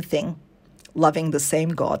same thing, loving the same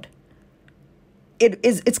God.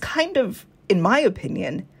 It's kind of, in my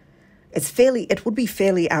opinion, it would be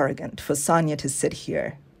fairly arrogant for Sanya to sit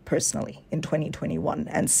here personally in 2021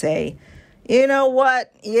 and say, you know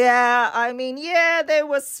what? Yeah, I mean, yeah, they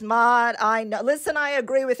were smart. I know. Listen, I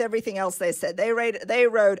agree with everything else they said. They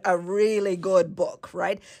wrote a really good book,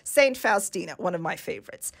 right? Saint Faustina, one of my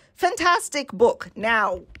favorites. Fantastic book.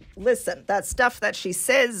 Now, listen, that stuff that she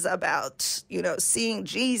says about, seeing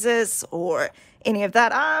Jesus or any of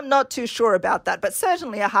that, I'm not too sure about that, but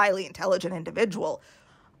certainly a highly intelligent individual.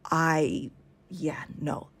 That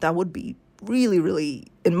would be really, really,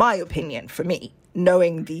 in my opinion, for me,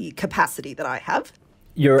 knowing the capacity that I have.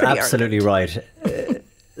 You're absolutely right.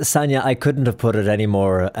 Sanya, I couldn't have put it any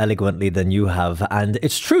more eloquently than you have. And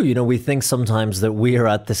it's true, we think sometimes that we are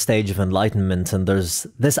at the stage of enlightenment, and there's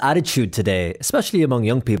this attitude today, especially among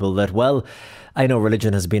young people, that, well, I know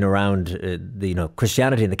religion has been around,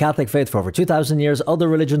 Christianity and the Catholic faith for over 2,000 years, other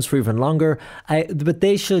religions for even longer, but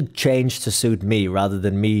they should change to suit me rather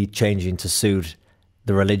than me changing to suit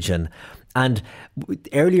the religion. And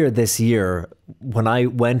earlier this year, when I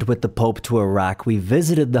went with the Pope to Iraq, we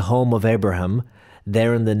visited the home of Abraham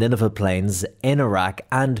there in the Nineveh Plains in Iraq.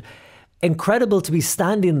 And incredible to be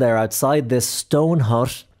standing there outside this stone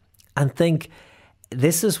hut and think,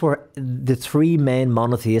 this is where the three main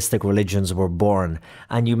monotheistic religions were born.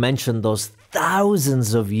 And you mentioned those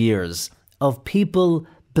thousands of years of people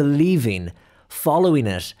believing, following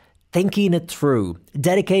it, thinking it through,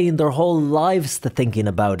 dedicating their whole lives to thinking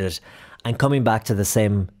about it, and coming back to the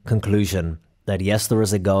same conclusion that yes, there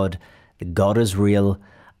is a God, the God is real,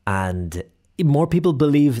 and more people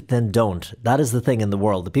believe than don't. That is the thing in the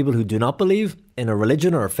world. The people who do not believe in a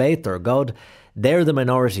religion or a faith or a God, they're the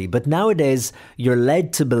minority. But nowadays, you're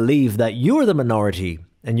led to believe that you're the minority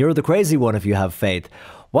and you're the crazy one if you have faith.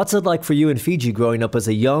 What's it like for you in Fiji growing up as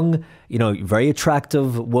a young, very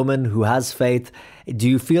attractive woman who has faith? Do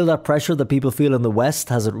you feel that pressure that people feel in the West?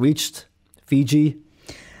 Has it reached Fiji?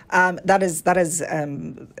 That is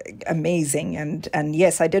amazing, and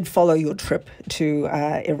yes, I did follow your trip to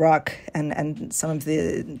Iraq, and some of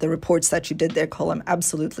the reports that you did there, Colm,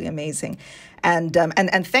 absolutely amazing, and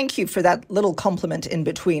thank you for that little compliment in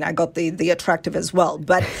between. I got the attractive as well,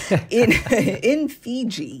 but in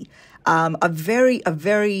Fiji, a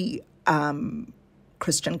very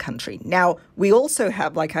Christian country. Now, we also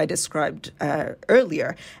have, like I described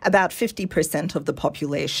earlier, about 50% of the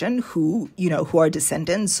population who are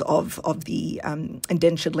descendants of the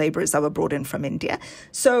indentured laborers that were brought in from India.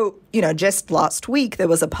 So, just last week, there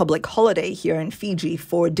was a public holiday here in Fiji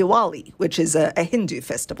for Diwali, which is a Hindu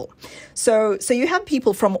festival. So you have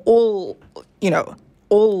people from all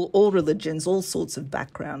religions, all sorts of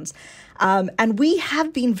backgrounds. And we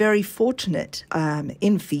have been very fortunate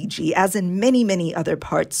in Fiji, as in many, many other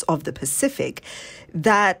parts of the Pacific,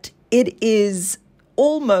 that it is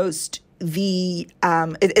almost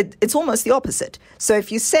it's almost the opposite. So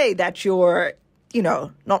if you say that you're,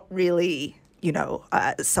 not really,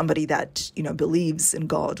 somebody that, believes in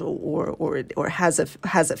God or has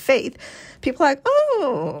a faith, people are like,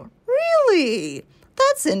 oh, really?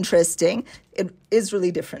 That's interesting. It is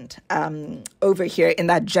really different over here in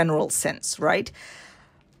that general sense, right?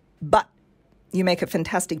 But you make a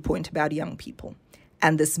fantastic point about young people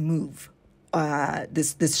and this move,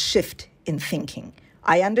 this shift in thinking.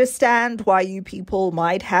 I understand why you people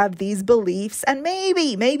might have these beliefs, and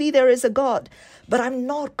maybe there is a God, but I'm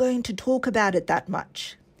not going to talk about it that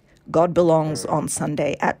much. God belongs on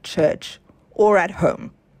Sunday at church or at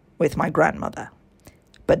home with my grandmother,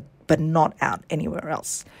 but not out anywhere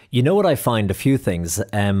else. You know what I find? A few things.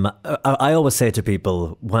 I always say to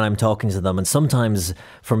people when I'm talking to them, and sometimes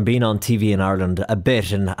from being on TV in Ireland a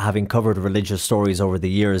bit and having covered religious stories over the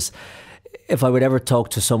years, if I would ever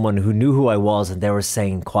talk to someone who knew who I was and they were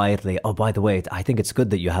saying quietly, oh, by the way, I think it's good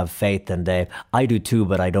that you have faith, and I do too,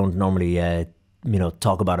 but I don't normally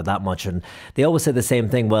talk about it that much. And they always say the same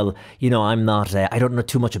thing. Well, I'm not, I don't know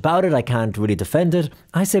too much about it. I can't really defend it.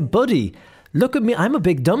 I say, buddy, look at me. I'm a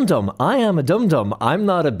big dum-dum. I am a dum-dum. I'm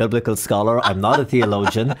not a biblical scholar. I'm not a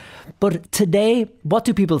theologian. But today, what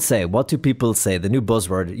do people say? What do people say? The new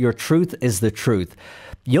buzzword, your truth is the truth.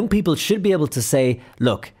 Young people should be able to say,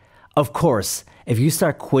 look, of course, if you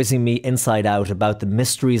start quizzing me inside out about the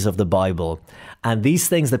mysteries of the Bible and these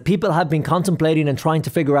things that people have been contemplating and trying to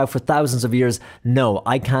figure out for thousands of years, no,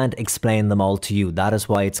 I can't explain them all to you. That is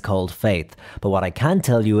why it's called faith. But what I can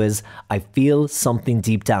tell you is I feel something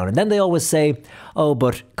deep down. And then they always say, oh,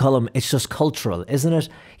 but Colm, it's just cultural, isn't it?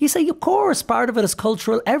 You say, of course, part of it is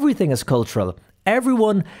cultural. Everything is cultural.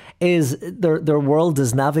 Everyone is, their world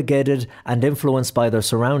is navigated and influenced by their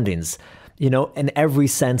surroundings, you know, in every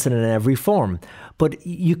sense and in every form. But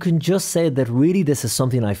you can just say that really this is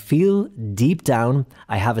something I feel deep down.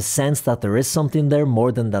 I have a sense that there is something there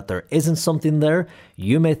more than that there isn't something there.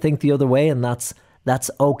 You may think the other way, and that's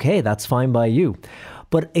okay. That's fine by you.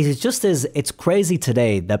 But it's crazy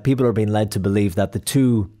today that people are being led to believe that the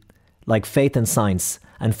two, like faith and science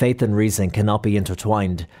and faith and reason, cannot be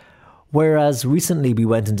intertwined. Whereas recently we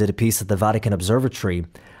went and did a piece at the Vatican Observatory,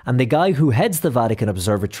 and the guy who heads the Vatican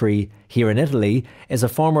Observatory here in Italy is a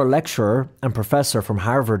former lecturer and professor from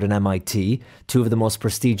Harvard and MIT, two of the most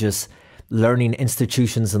prestigious learning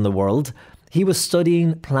institutions in the world. He was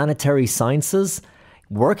studying planetary sciences,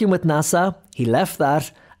 working with NASA. He left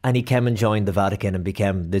that and he came and joined the Vatican and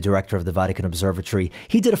became the director of the Vatican Observatory.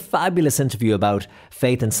 He did a fabulous interview about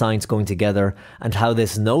faith and science going together and how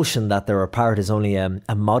this notion that they're apart is only a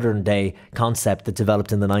modern day concept that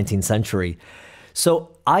developed in the 19th century.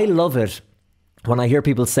 So I love it when I hear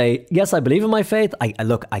people say, yes, I believe in my faith. I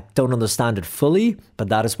don't understand it fully, but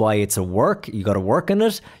that is why it's a work. You got to work in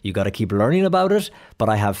it. You got to keep learning about it, but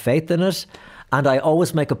I have faith in it. And I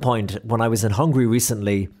always make a point. When I was in Hungary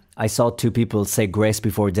recently, I saw two people say grace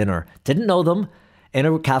before dinner. Didn't know them, in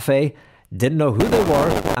a cafe, didn't know who they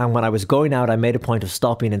were. And when I was going out, I made a point of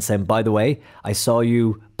stopping and saying, by the way, I saw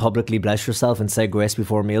you publicly bless yourself and say grace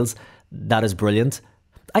before meals. That is brilliant.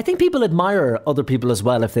 I think people admire other people as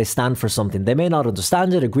well if they stand for something. They may not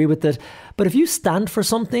understand it, agree with it, but if you stand for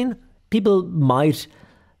something, people might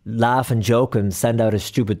laugh and joke and send out a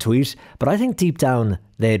stupid tweet, but I think deep down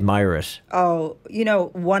they admire it. Oh,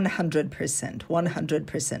 100%,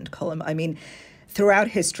 Colm. I mean, throughout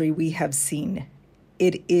history, we have seen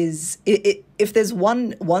if there's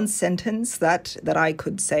one sentence that I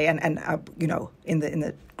could say, and in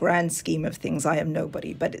the grand scheme of things, I am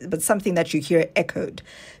nobody, but something that you hear echoed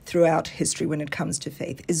throughout history when it comes to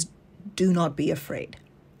faith is do not be afraid.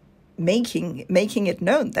 Making it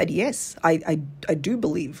known that, yes, I do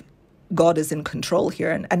believe God is in control here.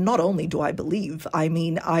 And not only do I believe, I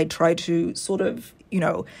mean, I try to sort of,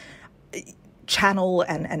 channel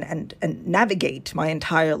and navigate my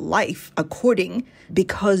entire life according,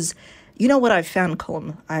 because you know what I've found,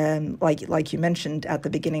 Colm? Like you mentioned at the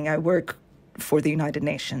beginning, I work for the United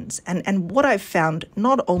Nations. And what I've found,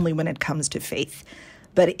 not only when it comes to faith,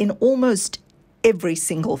 but in almost every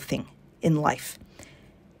single thing in life,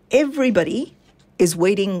 everybody is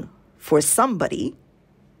waiting for somebody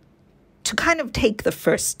to kind of make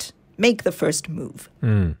the first move.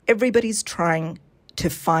 Everybody's trying to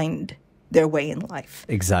find their way in life.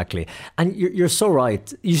 Exactly. And you're so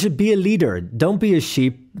right. You should be a leader. Don't be a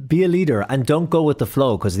sheep. Be a leader and don't go with the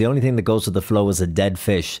flow, because the only thing that goes with the flow is a dead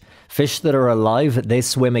fish. Fish that are alive, they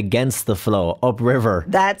swim against the flow, upriver.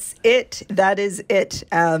 That's it. That is it.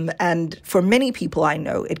 And for many people I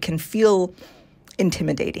know, it can feel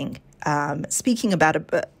intimidating. Speaking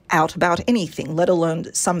out about anything, let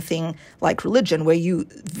alone something like religion, where you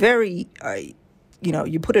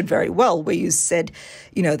you put it very well, where you said,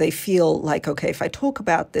 they feel like, okay, if I talk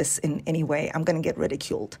about this in any way, I'm going to get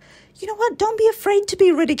ridiculed. You know what? Don't be afraid to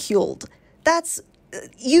be ridiculed. That's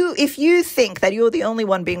you. If you think that you're the only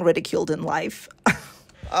one being ridiculed in life,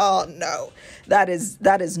 oh no, that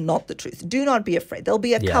is not the truth. Do not be afraid. There'll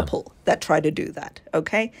be a couple that try to do that.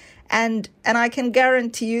 Okay. And I can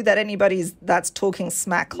guarantee you that anybody that's talking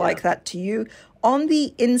smack like that to you, on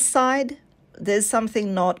the inside, there's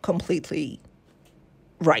something not completely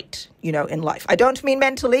right, in life. I don't mean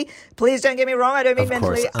mentally. Please don't get me wrong. I don't mean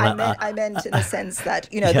mentally. I meant in the sense that,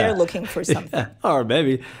 they're looking for something. Yeah. Or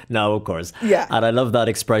maybe, no, of course. Yeah. And I love that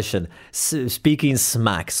expression, speaking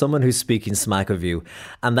smack, someone who's speaking smack of you.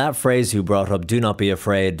 And that phrase you brought up, do not be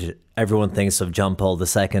afraid. Everyone thinks of John Paul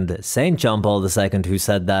II, Saint John Paul II, who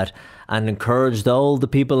said that and encouraged all the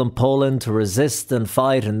people in Poland to resist and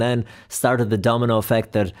fight, and then started the domino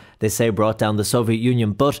effect that they say brought down the Soviet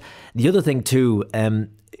Union. But the other thing too,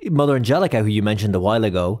 Mother Angelica, who you mentioned a while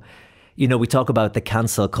ago, we talk about the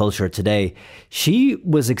cancel culture today. She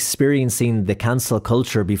was experiencing the cancel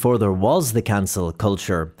culture before there was the cancel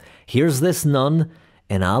culture. Here's this nun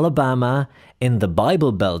in Alabama, in the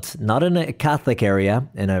Bible Belt, not in a Catholic area,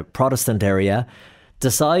 in a Protestant area,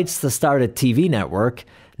 decides to start a TV network.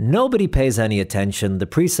 Nobody pays any attention. The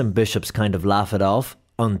priests and bishops kind of laugh it off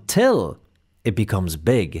until it becomes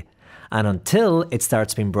big and until it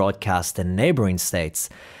starts being broadcast in neighbouring states.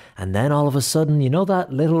 And then all of a sudden,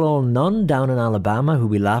 that little old nun down in Alabama who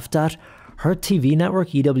we laughed at, her TV network,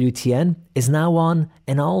 EWTN, is now on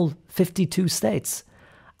in all 52 states.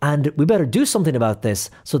 And we better do something about this.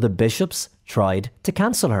 So the bishops tried to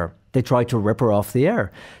cancel her. They tried to rip her off the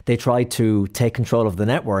air. They tried to take control of the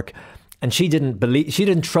network. And she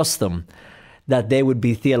didn't trust them that they would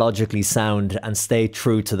be theologically sound and stay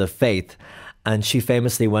true to the faith. And she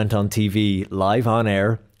famously went on TV live on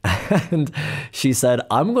air and she said,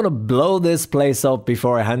 I'm going to blow this place up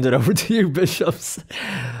before I hand it over to you, bishops.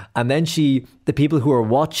 And then the people who were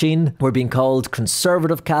watching were being called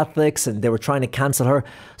conservative Catholics and they were trying to cancel her.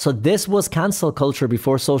 So this was cancel culture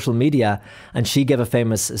before social media. And she gave a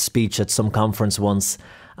famous speech at some conference once.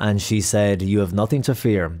 And she said, you have nothing to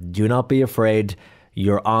fear. Do not be afraid.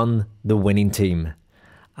 You're on the winning team.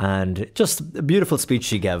 And just a beautiful speech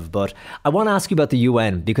she gave. But I want to ask you about the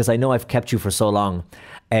UN, because I know I've kept you for so long.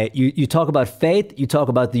 You talk about faith, you talk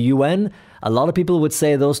about the UN. A lot of people would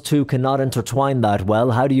say those two cannot intertwine that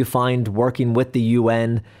well. How do you find working with the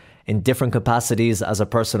UN in different capacities as a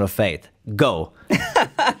person of faith? Go.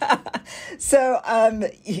 So,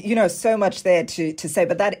 so much there to say,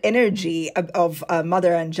 but that energy of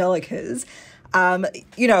Mother Angelica's, that's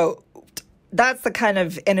the kind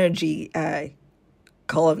of energy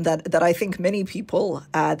column that I think many people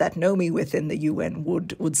that know me within the UN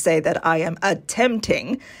would say that I am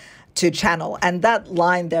attempting to channel. And that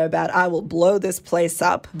line there about I will blow this place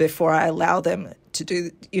up before I allow them to do,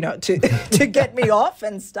 to get me off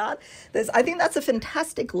and start this. I think that's a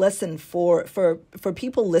fantastic lesson for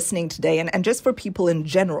people listening today and just for people in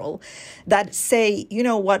general that say, you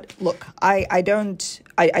know what, look, I don't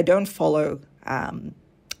follow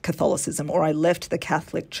Catholicism, or I left the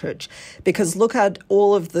Catholic Church because look at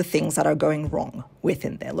all of the things that are going wrong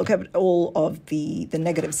within there. Look at all of the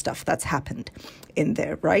negative stuff that's happened in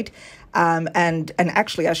there, right? And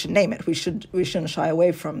actually, I should name it. We shouldn't shy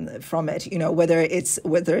away from it. Whether it's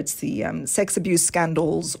the sex abuse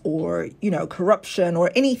scandals or corruption or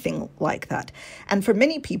anything like that. And for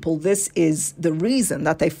many people, this is the reason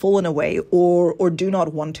that they've fallen away or do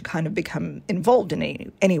not want to kind of become involved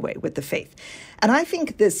in any way with the faith. And I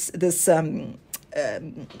think this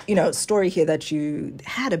story here that you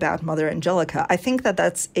had about Mother Angelica, I think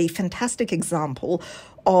that's a fantastic example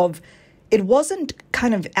of it wasn't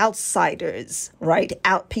kind of outsiders, right?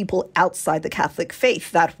 People outside the Catholic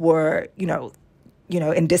faith that were,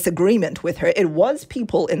 in disagreement with her. It was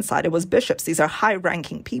people inside. It was bishops. These are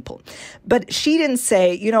high-ranking people. But she didn't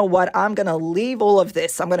say, you know what, I'm going to leave all of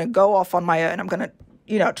this. I'm going to go off on my own. I'm going to,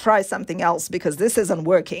 try something else because this isn't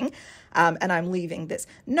working. And I'm leaving this.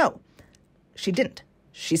 No, she didn't.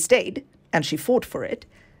 She stayed and she fought for it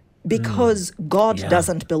because God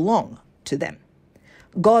doesn't belong to them.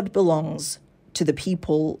 God belongs to the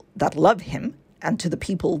people that love him and to the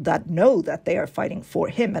people that know that they are fighting for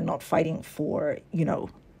him and not fighting for,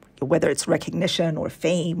 whether it's recognition or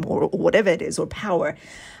fame or whatever it is or power.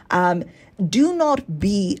 Do not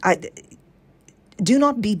be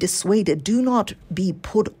dissuaded. Do not be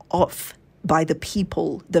put off by the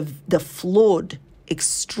people, the flawed,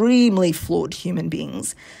 extremely flawed human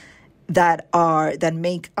beings that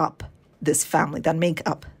make up this family, that make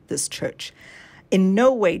up this church. In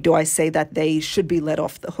no way do I say that they should be let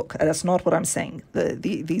off the hook. That's not what I'm saying.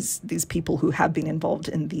 These people who have been involved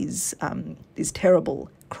in these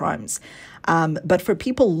terrible crimes, but for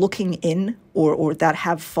people looking in or that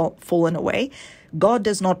have fallen away, God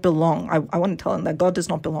does not belong. I want to tell them that God does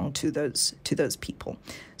not belong to those people.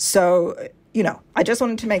 So I just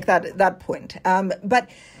wanted to make that point. But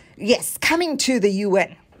yes, coming to the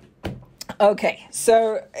UN. Okay,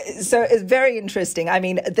 so it's very interesting. I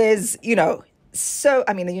mean, there's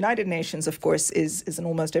the United Nations, of course, is in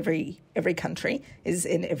almost every country, is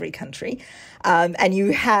in every country. And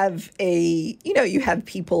you have you have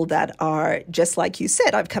people that are, just like you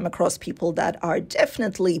said, I've come across people that are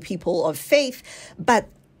definitely people of faith. But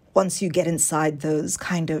once you get inside those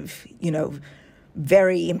kind of,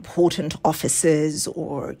 very important offices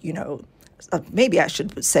or, maybe I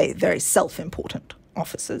should say very self-important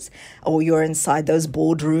offices, or you're inside those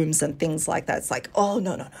boardrooms and things like that, it's like, oh,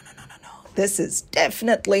 no. This is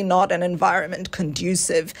definitely not an environment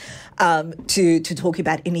conducive to talk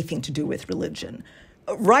about anything to do with religion.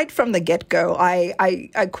 Right from the get-go, I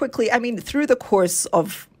quickly, through the course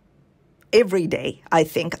of every day, I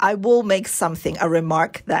think, I will make a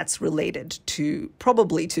remark that's related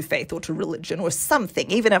probably to faith or to religion or something,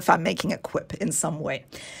 even if I'm making a quip in some way.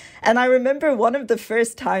 And I remember one of the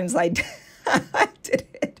first times I did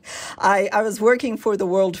it, I was working for the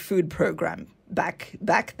World Food Program back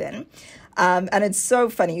then. And it's so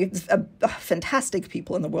funny. It's fantastic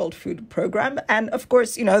people in the World Food Program. And of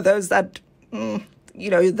course, those that,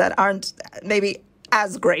 that aren't maybe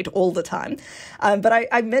as great all the time. But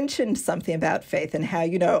I mentioned something about faith and how,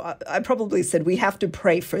 I probably said we have to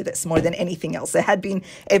pray for this more than anything else. There had been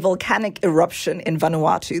a volcanic eruption in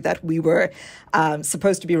Vanuatu that we were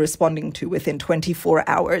supposed to be responding to within 24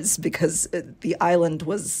 hours because the island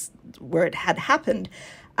was where it had happened.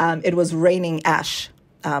 It was raining ash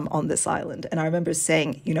on this island. And I remember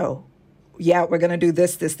saying, yeah, we're going to do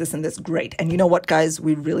this, and this. Great. And you know what, guys?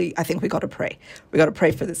 I think we got to pray. We got to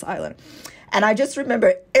pray for this island. And I just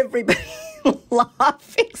remember everybody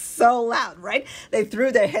laughing so loud, right? They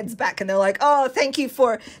threw their heads back and they're like, oh, thank you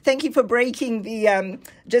for breaking the,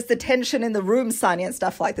 just the tension in the room, Sanya, and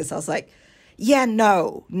stuff like this. I was like, yeah,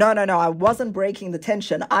 no, I wasn't breaking the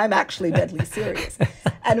tension. I'm actually deadly serious.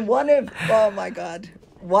 And oh my God,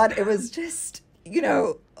 it was just,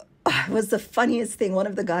 it was the funniest thing. One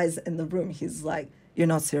of the guys in the room, he's like, you're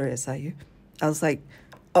not serious, are you? I was like,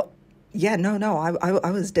 oh, yeah, no,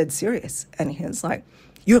 I was dead serious. And he was like,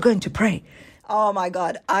 you're going to pray. Oh my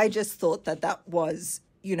God. I just thought that was,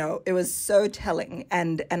 it was so telling.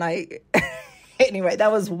 And I, anyway,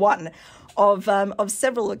 that was one of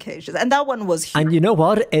several occasions. And that one was human. And you know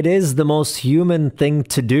what? It is the most human thing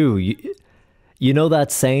to do. You know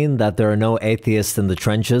that saying that there are no atheists in the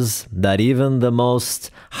trenches? That even the most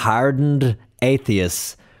hardened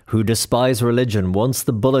atheists who despise religion, once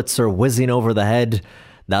the bullets are whizzing over the head,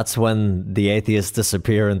 that's when the atheists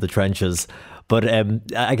disappear in the trenches. But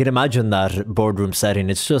I can imagine that boardroom setting.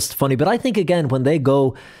 It's just funny. But I think, again, when they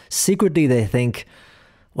go, secretly they think,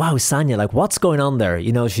 wow, Sanya, like, what's going on there?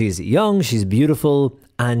 She's young, she's beautiful,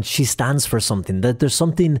 and she stands for something. That there's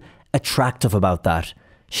something attractive about that.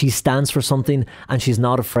 She stands for something and she's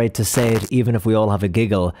not afraid to say it, even if we all have a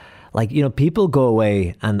giggle. Like, people go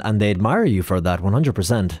away and they admire you for that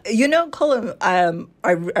 100%. Colin,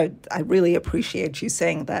 I really appreciate you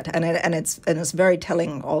saying that. And it's very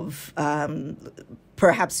telling of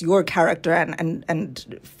perhaps your character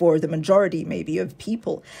and for the majority maybe of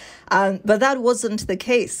people. But that wasn't the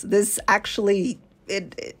case. This actually...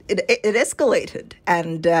 It escalated,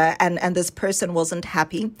 and this person wasn't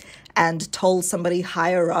happy, and told somebody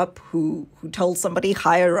higher up, who told somebody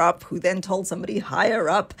higher up, who then told somebody higher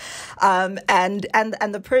up, and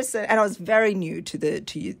the person, and I was very new to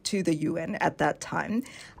the UN at that time,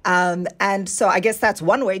 and so I guess that's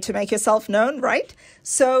one way to make yourself known, right?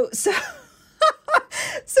 So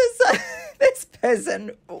this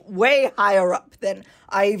person, way higher up than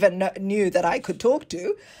I even knew that I could talk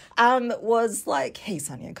to, was like, hey,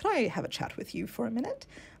 Sanya, could I have a chat with you for a minute?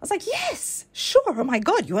 I was like, yes, sure. Oh, my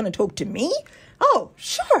God, you want to talk to me? Oh,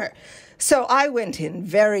 sure. So I went in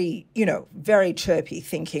very chirpy,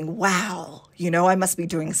 thinking, wow, I must be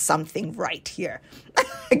doing something right here.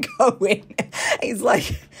 I go in. He's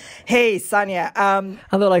like, hey, Sanya. And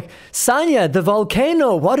they're like, Sanya, the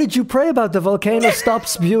volcano. What did you pray about? The volcano stopped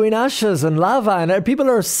spewing ashes and lava and people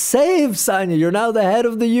are saved, Sanya. You're now the head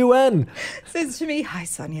of the UN. Says to me, hi,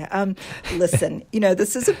 Sanya. Listen,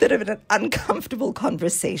 this is a bit of an uncomfortable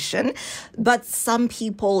conversation, but some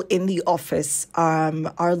people in the office are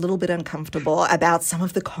a little bit uncomfortable about some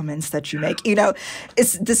of the comments that you make.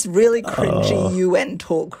 It's this really cringy UN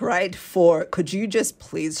talk, right? Could you just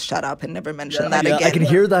please shut up and never mention that again? I can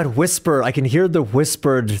hear that whisper. I can hear the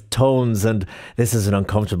whispered tones, and this is an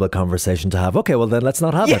uncomfortable conversation to have. Okay, well then let's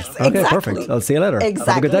not have it. Okay, exactly. Perfect. I'll see you later.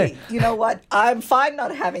 Exactly. Have a good day. You know what? I'm fine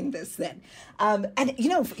not having this then. And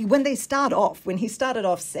when he started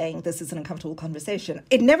off saying this is an uncomfortable conversation,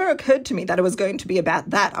 it never occurred to me that it was going to be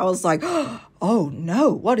about that. I was like, oh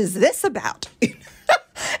no, what is this about? And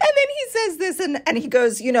then he says this and he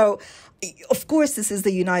goes, of course, this is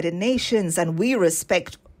the United Nations and we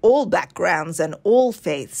respect all backgrounds and all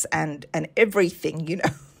faiths and everything,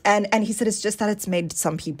 And he said, it's just that it's made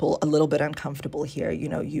some people a little bit uncomfortable here,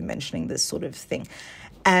 you mentioning this sort of thing.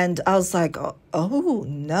 And I was like, oh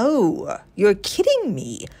no, you're kidding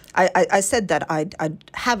me. I said that I'd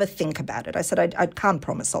have a think about it. I said, I can't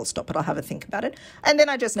promise I'll stop, but I'll have a think about it. And then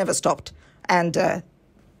I just never stopped. And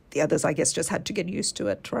the others, I guess, just had to get used to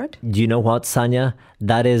it, right? Do you know what, Sanya?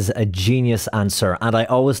 That is a genius answer. And I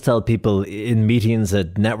always tell people in meetings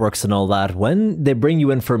at networks and all that, when they bring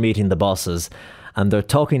you in for a meeting, the bosses, and they're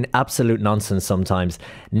talking absolute nonsense sometimes,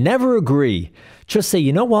 never agree. Just say,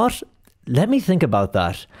 you know what? Let me think about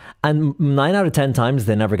that. And 9 out of 10 times,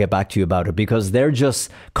 they never get back to you about it because they're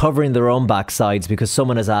just covering their own backsides because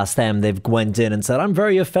someone has asked them. They've went in and said, I'm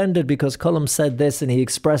very offended because Cullum said this and he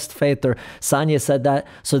expressed faith, or Sanya said that.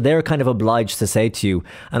 So they're kind of obliged to say to you.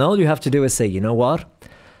 And all you have to do is say, you know what?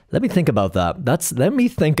 Let me think about that. Let me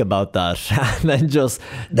think about that, and then just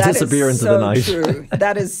disappear into the night. True.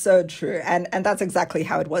 That is so true, and that's exactly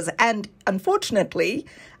how it was. And unfortunately,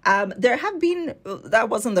 there have been, that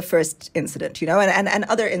wasn't the first incident, and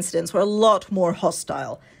other incidents were a lot more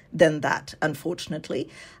hostile than that, unfortunately.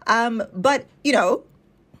 But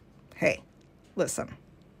hey, listen,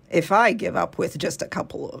 if I give up with just a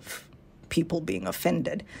couple of people being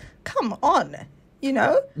offended, come on.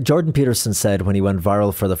 Jordan Peterson said when he went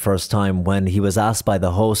viral for the first time, when he was asked by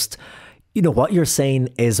the host, what you're saying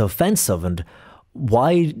is offensive, and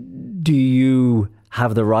why do you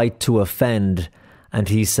have the right to offend? And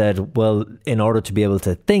he said, well, in order to be able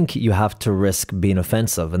to think, you have to risk being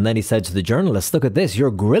offensive. And then he said to the journalist, look at this,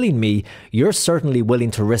 you're grilling me. You're certainly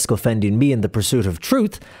willing to risk offending me in the pursuit of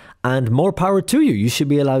truth. And more power to you. You should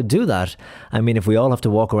be allowed to do that. I mean, if we all have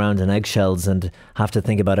to walk around in eggshells and have to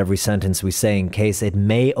think about every sentence we say in case it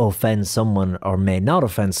may offend someone or may not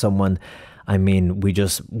offend someone, I mean, we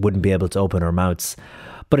just wouldn't be able to open our mouths.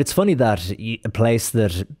 But it's funny that a place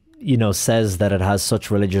that, says that it has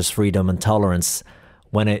such religious freedom and tolerance,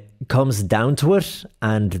 when it comes down to it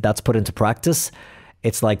and that's put into practice,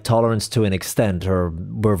 it's like tolerance to an extent, or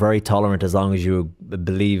we're very tolerant as long as you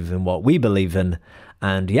believe in what we believe in.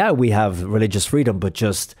 And yeah, we have religious freedom, but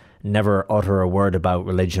just never utter a word about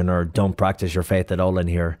religion or don't practice your faith at all in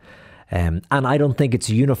here. And I don't think it's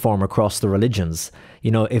uniform across the religions.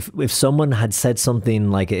 If someone had said something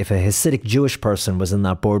like, if a Hasidic Jewish person was in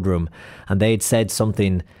that boardroom and they'd said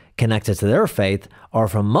something connected to their faith, or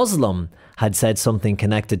if a Muslim had said something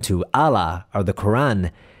connected to Allah or the Quran,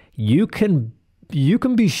 you can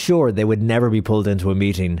be sure they would never be pulled into a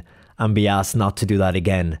meeting and be asked not to do that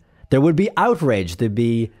again. There would be outrage. They'd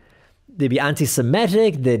be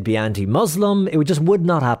anti-Semitic. They'd be anti-Muslim. It just would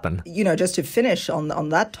not happen. Just to finish on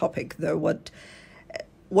that topic, though,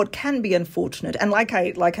 what can be unfortunate, and like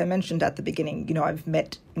I mentioned at the beginning, I've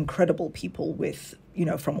met incredible people with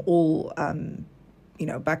from all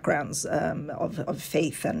backgrounds of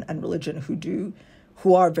faith and religion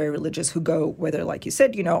who are very religious, who go, whether, like you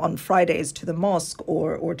said, on Fridays to the mosque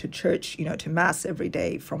or to church, to mass every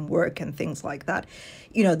day from work and things like that.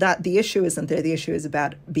 That the issue isn't there. The issue is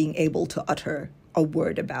about being able to utter a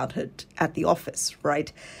word about it at the office,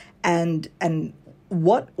 right? And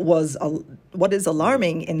what is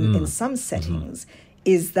alarming in some settings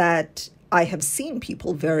is that I have seen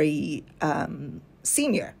people very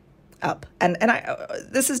senior up. And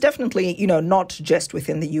this is definitely, not just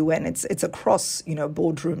within the UN. It's across,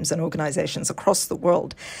 boardrooms and organizations across the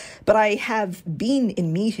world. But I have been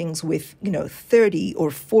in meetings with, 30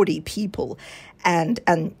 or 40 people. And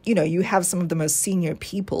you have some of the most senior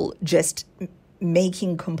people just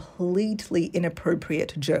making completely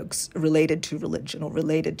inappropriate jokes related to religion or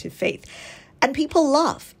related to faith. And people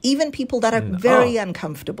laugh, even people that are very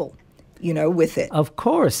uncomfortable, with it. Of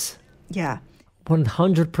course. Yeah.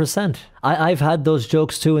 100%. I've had those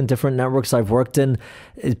jokes too in different networks I've worked in.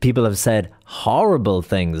 People have said horrible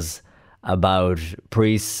things about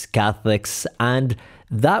priests, Catholics, and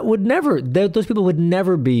those people would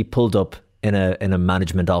never be pulled up in a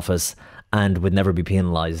management office and would never be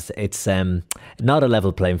penalised. It's not a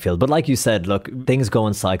level playing field. But like you said, look, things go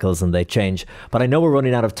in cycles and they change. But I know we're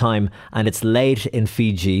running out of time and it's late in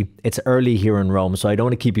Fiji. It's early here in Rome. So I don't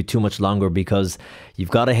want to keep you too much longer because you've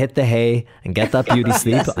got to hit the hay and get that beauty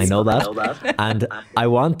sleep. Yes, I know that. And I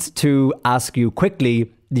want to ask you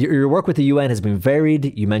quickly, your work with the UN has been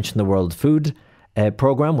varied. You mentioned the World Food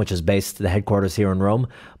program, which is based the headquarters here in Rome.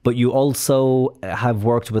 But you also have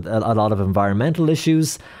worked with a lot of environmental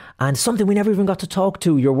issues. And something we never even got to talk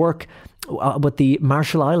to, your work with the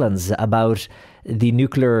Marshall Islands about the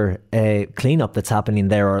nuclear cleanup that's happening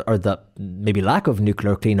there, or the maybe lack of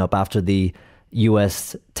nuclear cleanup after the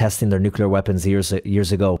US testing their nuclear weapons years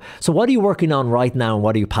ago. So what are you working on right now and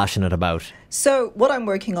what are you passionate about? So what I'm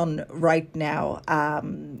working on right now,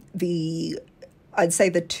 I'd say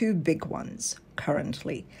the two big ones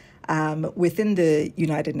currently. Within the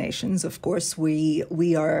United Nations, of course, we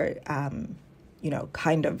are...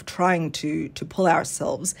 kind of trying to pull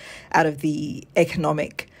ourselves out of the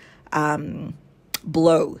economic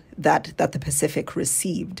blow that the Pacific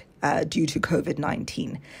received due to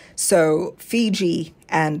COVID-19. So Fiji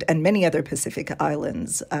and many other Pacific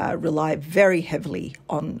islands rely very heavily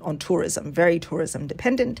on tourism, very tourism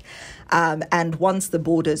dependent. And once the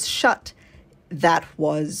borders shut, that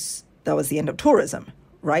was the end of tourism,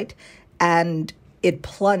 right? And it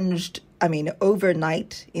plunged.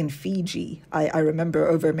 Overnight in Fiji, I remember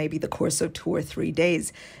over maybe the course of 2 or 3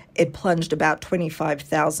 days, it plunged about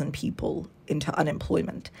 25,000 people into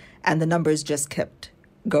unemployment. And the numbers just kept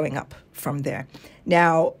going up from there.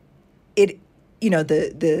 Now,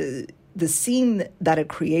 the scene that it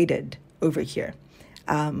created over here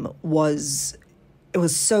was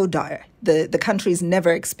so dire. The country's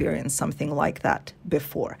never experienced something like that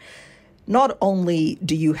before. Not only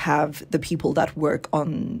do you have the people that work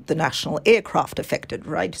on the national aircraft affected,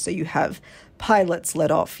 right? So you have pilots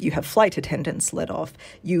let off, you have flight attendants let off,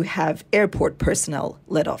 you have airport personnel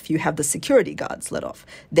let off, you have the security guards let off.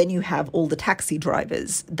 Then you have all the taxi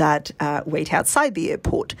drivers that wait outside the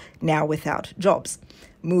airport, now without jobs.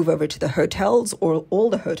 Move over to the hotels, or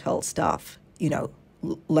all the hotel staff,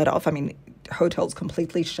 let off. I mean, hotels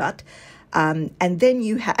completely shut. And then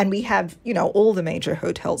we have, all the major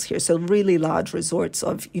hotels here. So really large resorts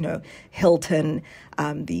of, Hilton,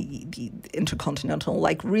 the Intercontinental,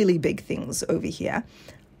 like really big things over here.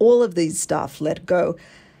 All of these staff let go.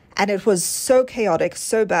 And it was so chaotic,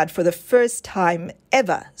 so bad. For the first time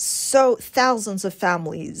ever, so thousands of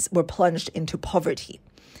families were plunged into poverty.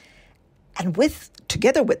 And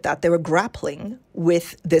together with that, they were grappling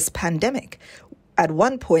with this pandemic. At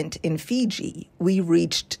one point in Fiji, we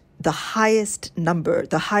reached the highest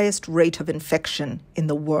rate of infection in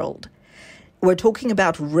the world. We're talking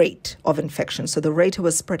about rate of infection, so the rate it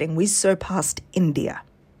was spreading. We surpassed India.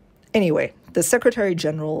 Anyway, the Secretary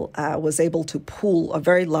General was able to pool a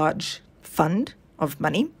very large fund of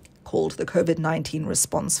money called the COVID-19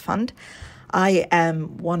 Response Fund. I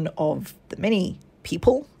am one of the many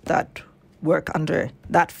people that work under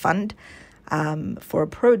that fund for a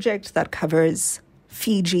project that covers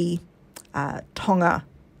Fiji, Tonga,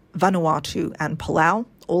 Vanuatu and Palau,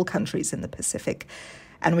 all countries in the Pacific.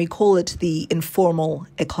 And we call it the Informal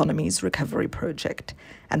Economies Recovery Project.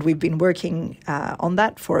 And we've been working on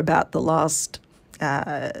that for about the last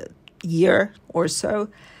year or so.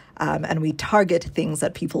 And we target things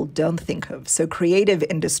that people don't think of. So creative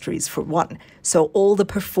industries, for one. So all the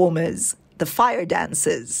performers, the fire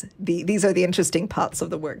dancers, these are the interesting parts of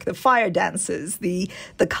the work. The fire dancers, the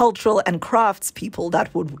cultural and crafts people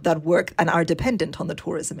that work and are dependent on the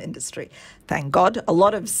tourism industry. Thank God, a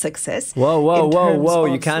lot of success. Whoa!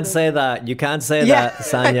 You can't say that. You can't say that,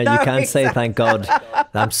 Sanya. No, you can't say thank God.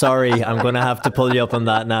 I'm sorry. I'm going to have to pull you up on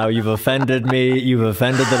that now. You've offended me. You've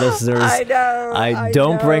offended the listeners. I know. I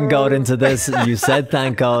don't bring God into this. You said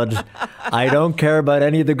thank God. I don't care about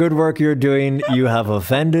any of the good work you're doing. You have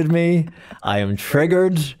offended me. I am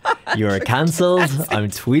triggered. You're cancelled. I'm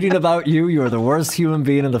tweeting about you. You're the worst human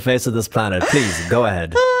being on the face of this planet. Please, go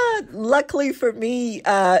ahead. Luckily for me,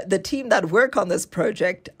 the team that work on this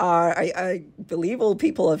project are, I believe, all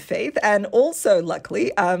people of faith. And also,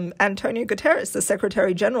 luckily, Antonio Guterres, the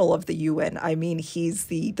Secretary General of the UN. I mean, he's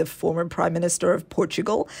the former Prime Minister of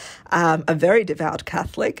Portugal, a very devout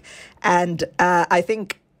Catholic. And I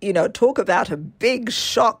think, talk about a big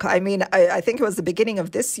shock. I mean, I think it was the beginning of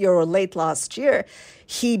this year or late last year.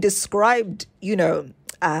 He described,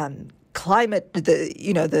 climate,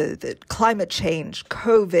 the climate change,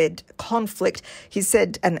 COVID, conflict. He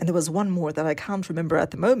said, and there was one more that I can't remember at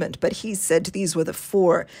the moment, but he said these were the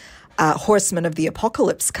four horsemen of the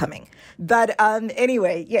apocalypse coming. But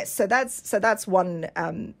anyway, yes. So that's one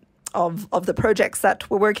of the projects that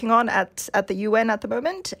we're working on at the UN at the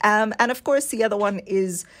moment. And of course, the other one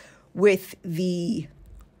is with the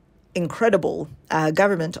incredible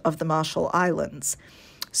government of the Marshall Islands.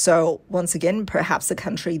 So once again, perhaps a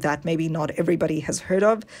country that maybe not everybody has heard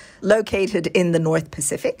of, located in the North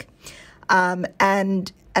Pacific.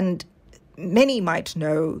 And many might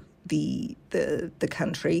know the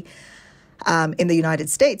country in the United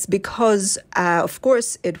States because, of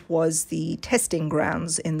course, it was the testing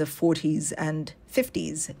grounds in the 40s and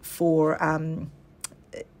 50s for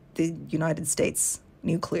the United States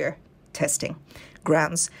nuclear testing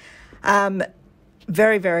grounds.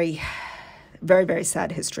 Very, very, very, very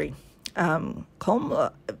sad history.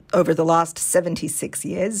 Colm, over the last 76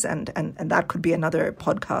 years, and that could be another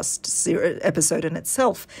podcast episode in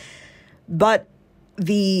itself. But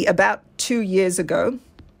about 2 years ago,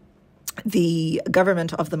 the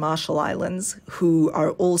government of the Marshall Islands, who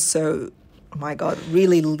are also, oh my God,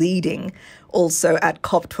 really leading also at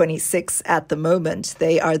COP26 at the moment.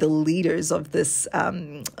 They are the leaders of this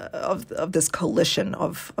of this coalition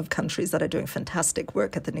of countries that are doing fantastic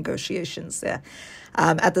work at the negotiations there.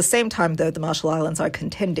 At the same time, though, the Marshall Islands are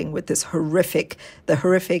contending with this horrific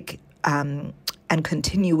and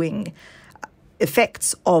continuing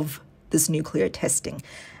effects of this nuclear testing.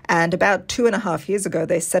 And about 2.5 years ago,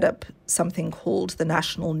 they set up something called the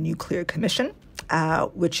National Nuclear Commission,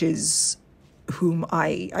 which is whom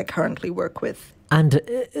I currently work with And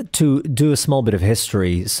to do a small bit of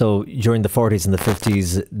history, so during the 40s and the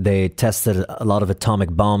 50s, they tested a lot of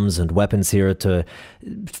atomic bombs and weapons here to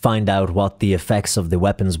find out what the effects of the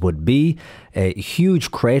weapons would be.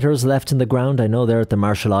 Huge craters left in the ground, I know they're at the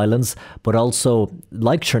Marshall Islands, but also,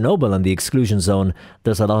 like Chernobyl and the exclusion zone,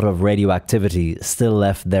 there's a lot of radioactivity still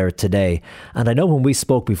left there today. And I know when we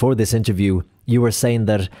spoke before this interview, you were saying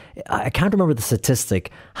that, I can't remember the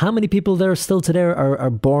statistic, how many people there still today are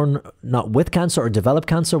born not with cancer or develop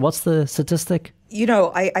cancer? What's the statistic? You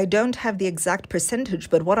know, I don't have the exact percentage,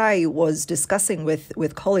 but what I was discussing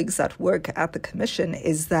with colleagues that work at the commission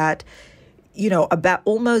is that, you know, about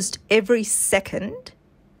almost every second,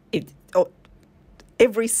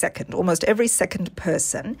 almost every second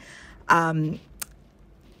person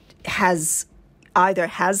has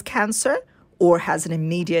cancer or has an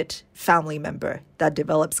immediate family member that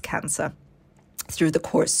develops cancer through the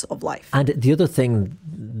course of life. And the other thing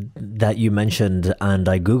that you mentioned, and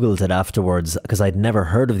I Googled it afterwards because I'd never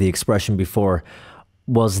heard of the expression before,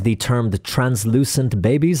 was the term the translucent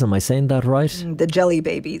babies. Am I saying that right? The jelly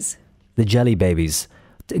babies. The jelly babies.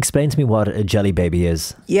 Explain to me what a jelly baby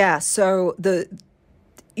is. Yeah, so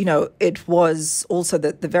it was also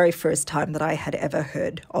the very first time that I had ever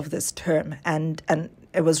heard of this term, and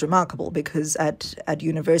it was remarkable because at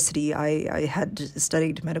university I had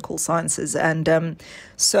studied medical sciences, and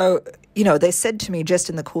so they said to me just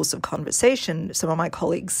in the course of conversation, some of my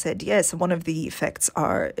colleagues said, yes, and one of the effects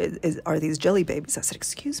are these jelly babies. I said,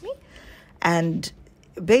 excuse me? And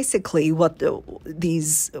basically what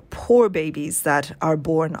these poor babies that are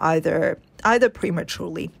born either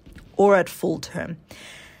prematurely or at full term.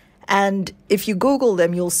 And if you Google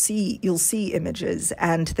them, you'll see images,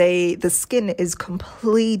 and the skin is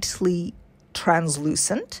completely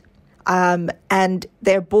translucent, and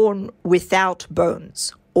they're born without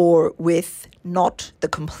bones or with not the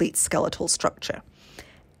complete skeletal structure,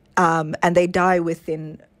 and they die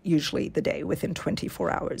usually within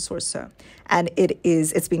 24 hours or so. And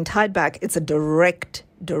it's been tied back. It's a direct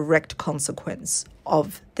consequence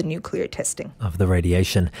of the nuclear testing. Of the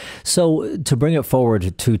radiation. So to bring it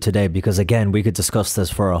forward to today, because again, we could discuss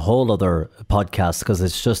this for a whole other podcast, because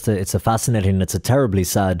it's a fascinating, it's a terribly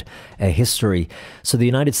sad history. So the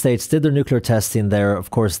United States did their nuclear testing there.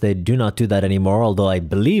 Of course, they do not do that anymore, although I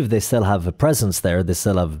believe they still have a presence there. They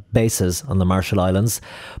still have bases on the Marshall Islands.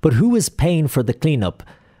 But who is paying for the cleanup?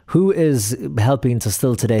 Who is helping to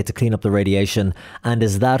still today to clean up the radiation? And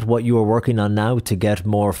is that what you are working on now to get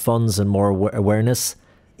more funds and more awareness?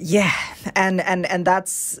 Yeah, and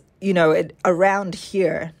that's, around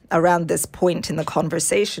here, around this point in the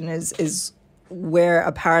conversation is where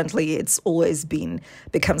apparently it's always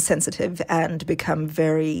become sensitive and become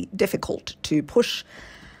very difficult to push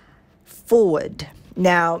forward.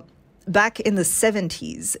 Now, back in the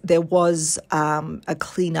 70s, there was a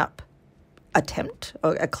cleanup attempt,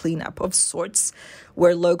 or a cleanup of sorts,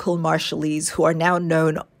 where local Marshallese, who are now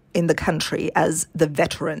known in the country as the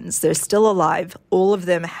veterans, they're still alive. All of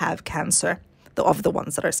them have cancer, of the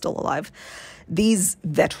ones that are still alive. These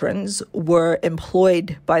veterans were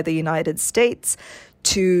employed by the United States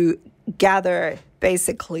to gather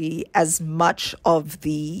basically as much of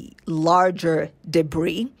the larger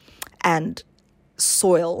debris and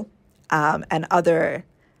soil and other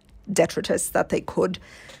detritus that they could,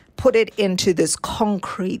 put it into this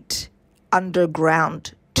concrete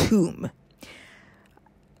underground tomb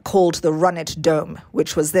called the Runit Dome,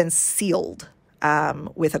 which was then sealed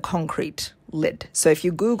with a concrete lid. So if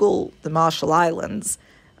you Google the Marshall Islands,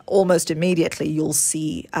 almost immediately you'll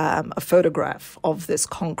see a photograph of this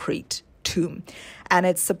concrete tomb. And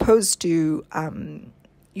it's supposed to,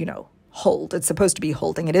 hold. It's supposed to be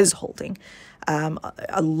holding. It is holding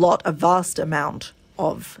a vast amount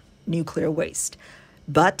of nuclear waste.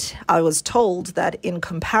 But I was told that in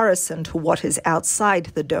comparison to what is outside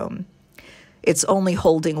the dome, it's only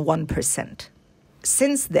holding 1%.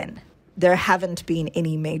 Since then, there haven't been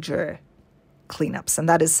any major cleanups, and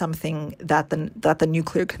that is something that the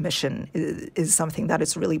Nuclear Commission is something that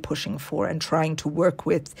it's really pushing for and trying to work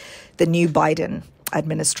with the new Biden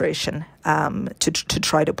administration to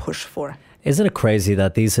try to push for. Isn't it crazy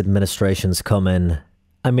that these administrations come in?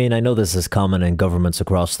 I mean, I know this is common in governments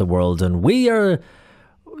across the world, and we are...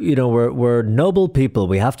 we're noble people.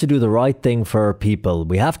 We have to do the right thing for our people.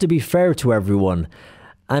 We have to be fair to everyone.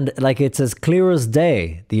 And it's as clear as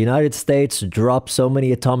day. The United States dropped so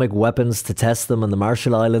many atomic weapons to test them on the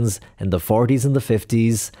Marshall Islands in the 40s and the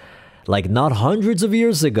 50s, not hundreds of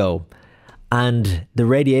years ago. And the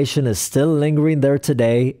radiation is still lingering there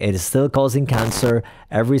today. It is still causing cancer.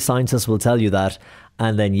 Every scientist will tell you that.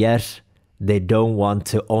 And then yet they don't want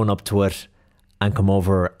to own up to it and come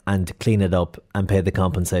over and clean it up and pay the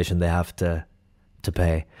compensation they have to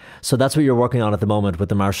pay. So that's what you're working on at the moment with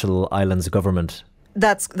the Marshall Islands government.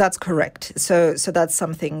 That's correct. So that's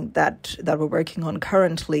something that we're working on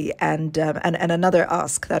currently, and another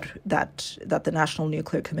ask that the National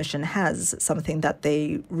Nuclear Commission has, something that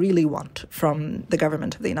they really want from the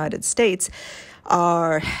government of the United States,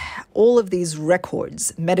 are all of these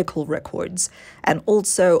records, medical records, and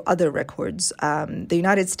also other records. The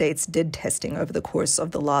United States did testing over the course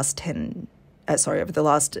of the last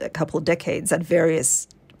couple of decades at various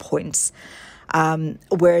points.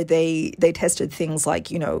 Where they tested things like,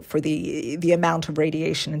 for the amount of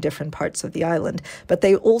radiation in different parts of the island. But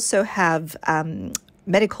they also have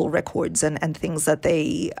medical records and things that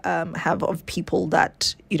they have of people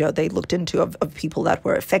that, they looked into, of people that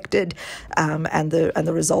were affected, and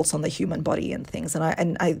the results on the human body and things.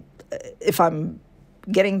 And I if I'm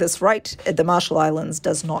getting this right, the Marshall Islands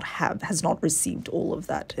has not received all of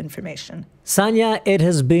that information. Sanya, it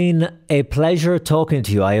has been a pleasure talking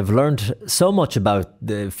to you. I have learned so much about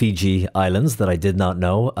the Fiji Islands that I did not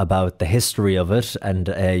know, about the history of it, and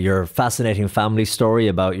your fascinating family story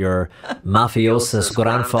about your mafiosis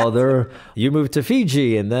grandfather. You moved to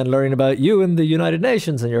Fiji, and then learning about you in the United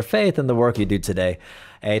Nations and your faith and the work you do today.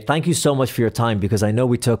 Thank you so much for your time, because I know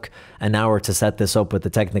we took an hour to set this up with the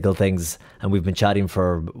technical things, and we've been chatting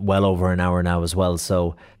for well over an hour now as well.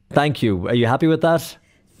 So thank you. Are you happy with that?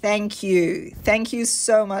 Thank you. Thank you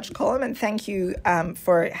so much, Colm, and thank you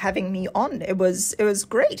for having me on. It was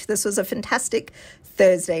great. This was a fantastic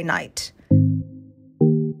Thursday night.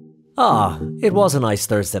 It was a nice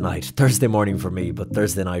Thursday night. Thursday morning for me, but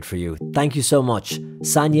Thursday night for you. Thank you so much.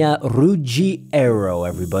 Sanya Ruggiero,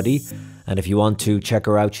 everybody. And if you want to check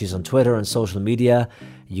her out, she's on Twitter and social media.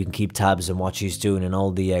 You can keep tabs on what she's doing and all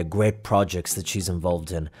the great projects that she's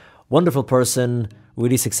involved in. Wonderful person,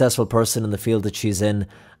 really successful person in the field that she's in.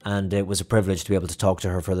 And it was a privilege to be able to talk to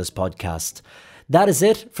her for this podcast. That is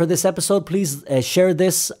it for this episode. Please share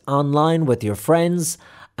this online with your friends.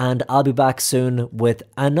 And I'll be back soon with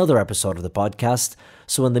another episode of the podcast.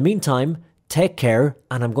 So in the meantime, take care,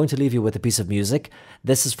 and I'm going to leave you with a piece of music.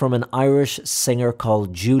 This is from an Irish singer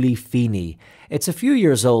called Julie Feeney. It's a few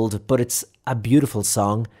years old, but it's a beautiful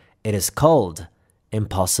song. It is called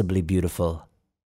Impossibly Beautiful.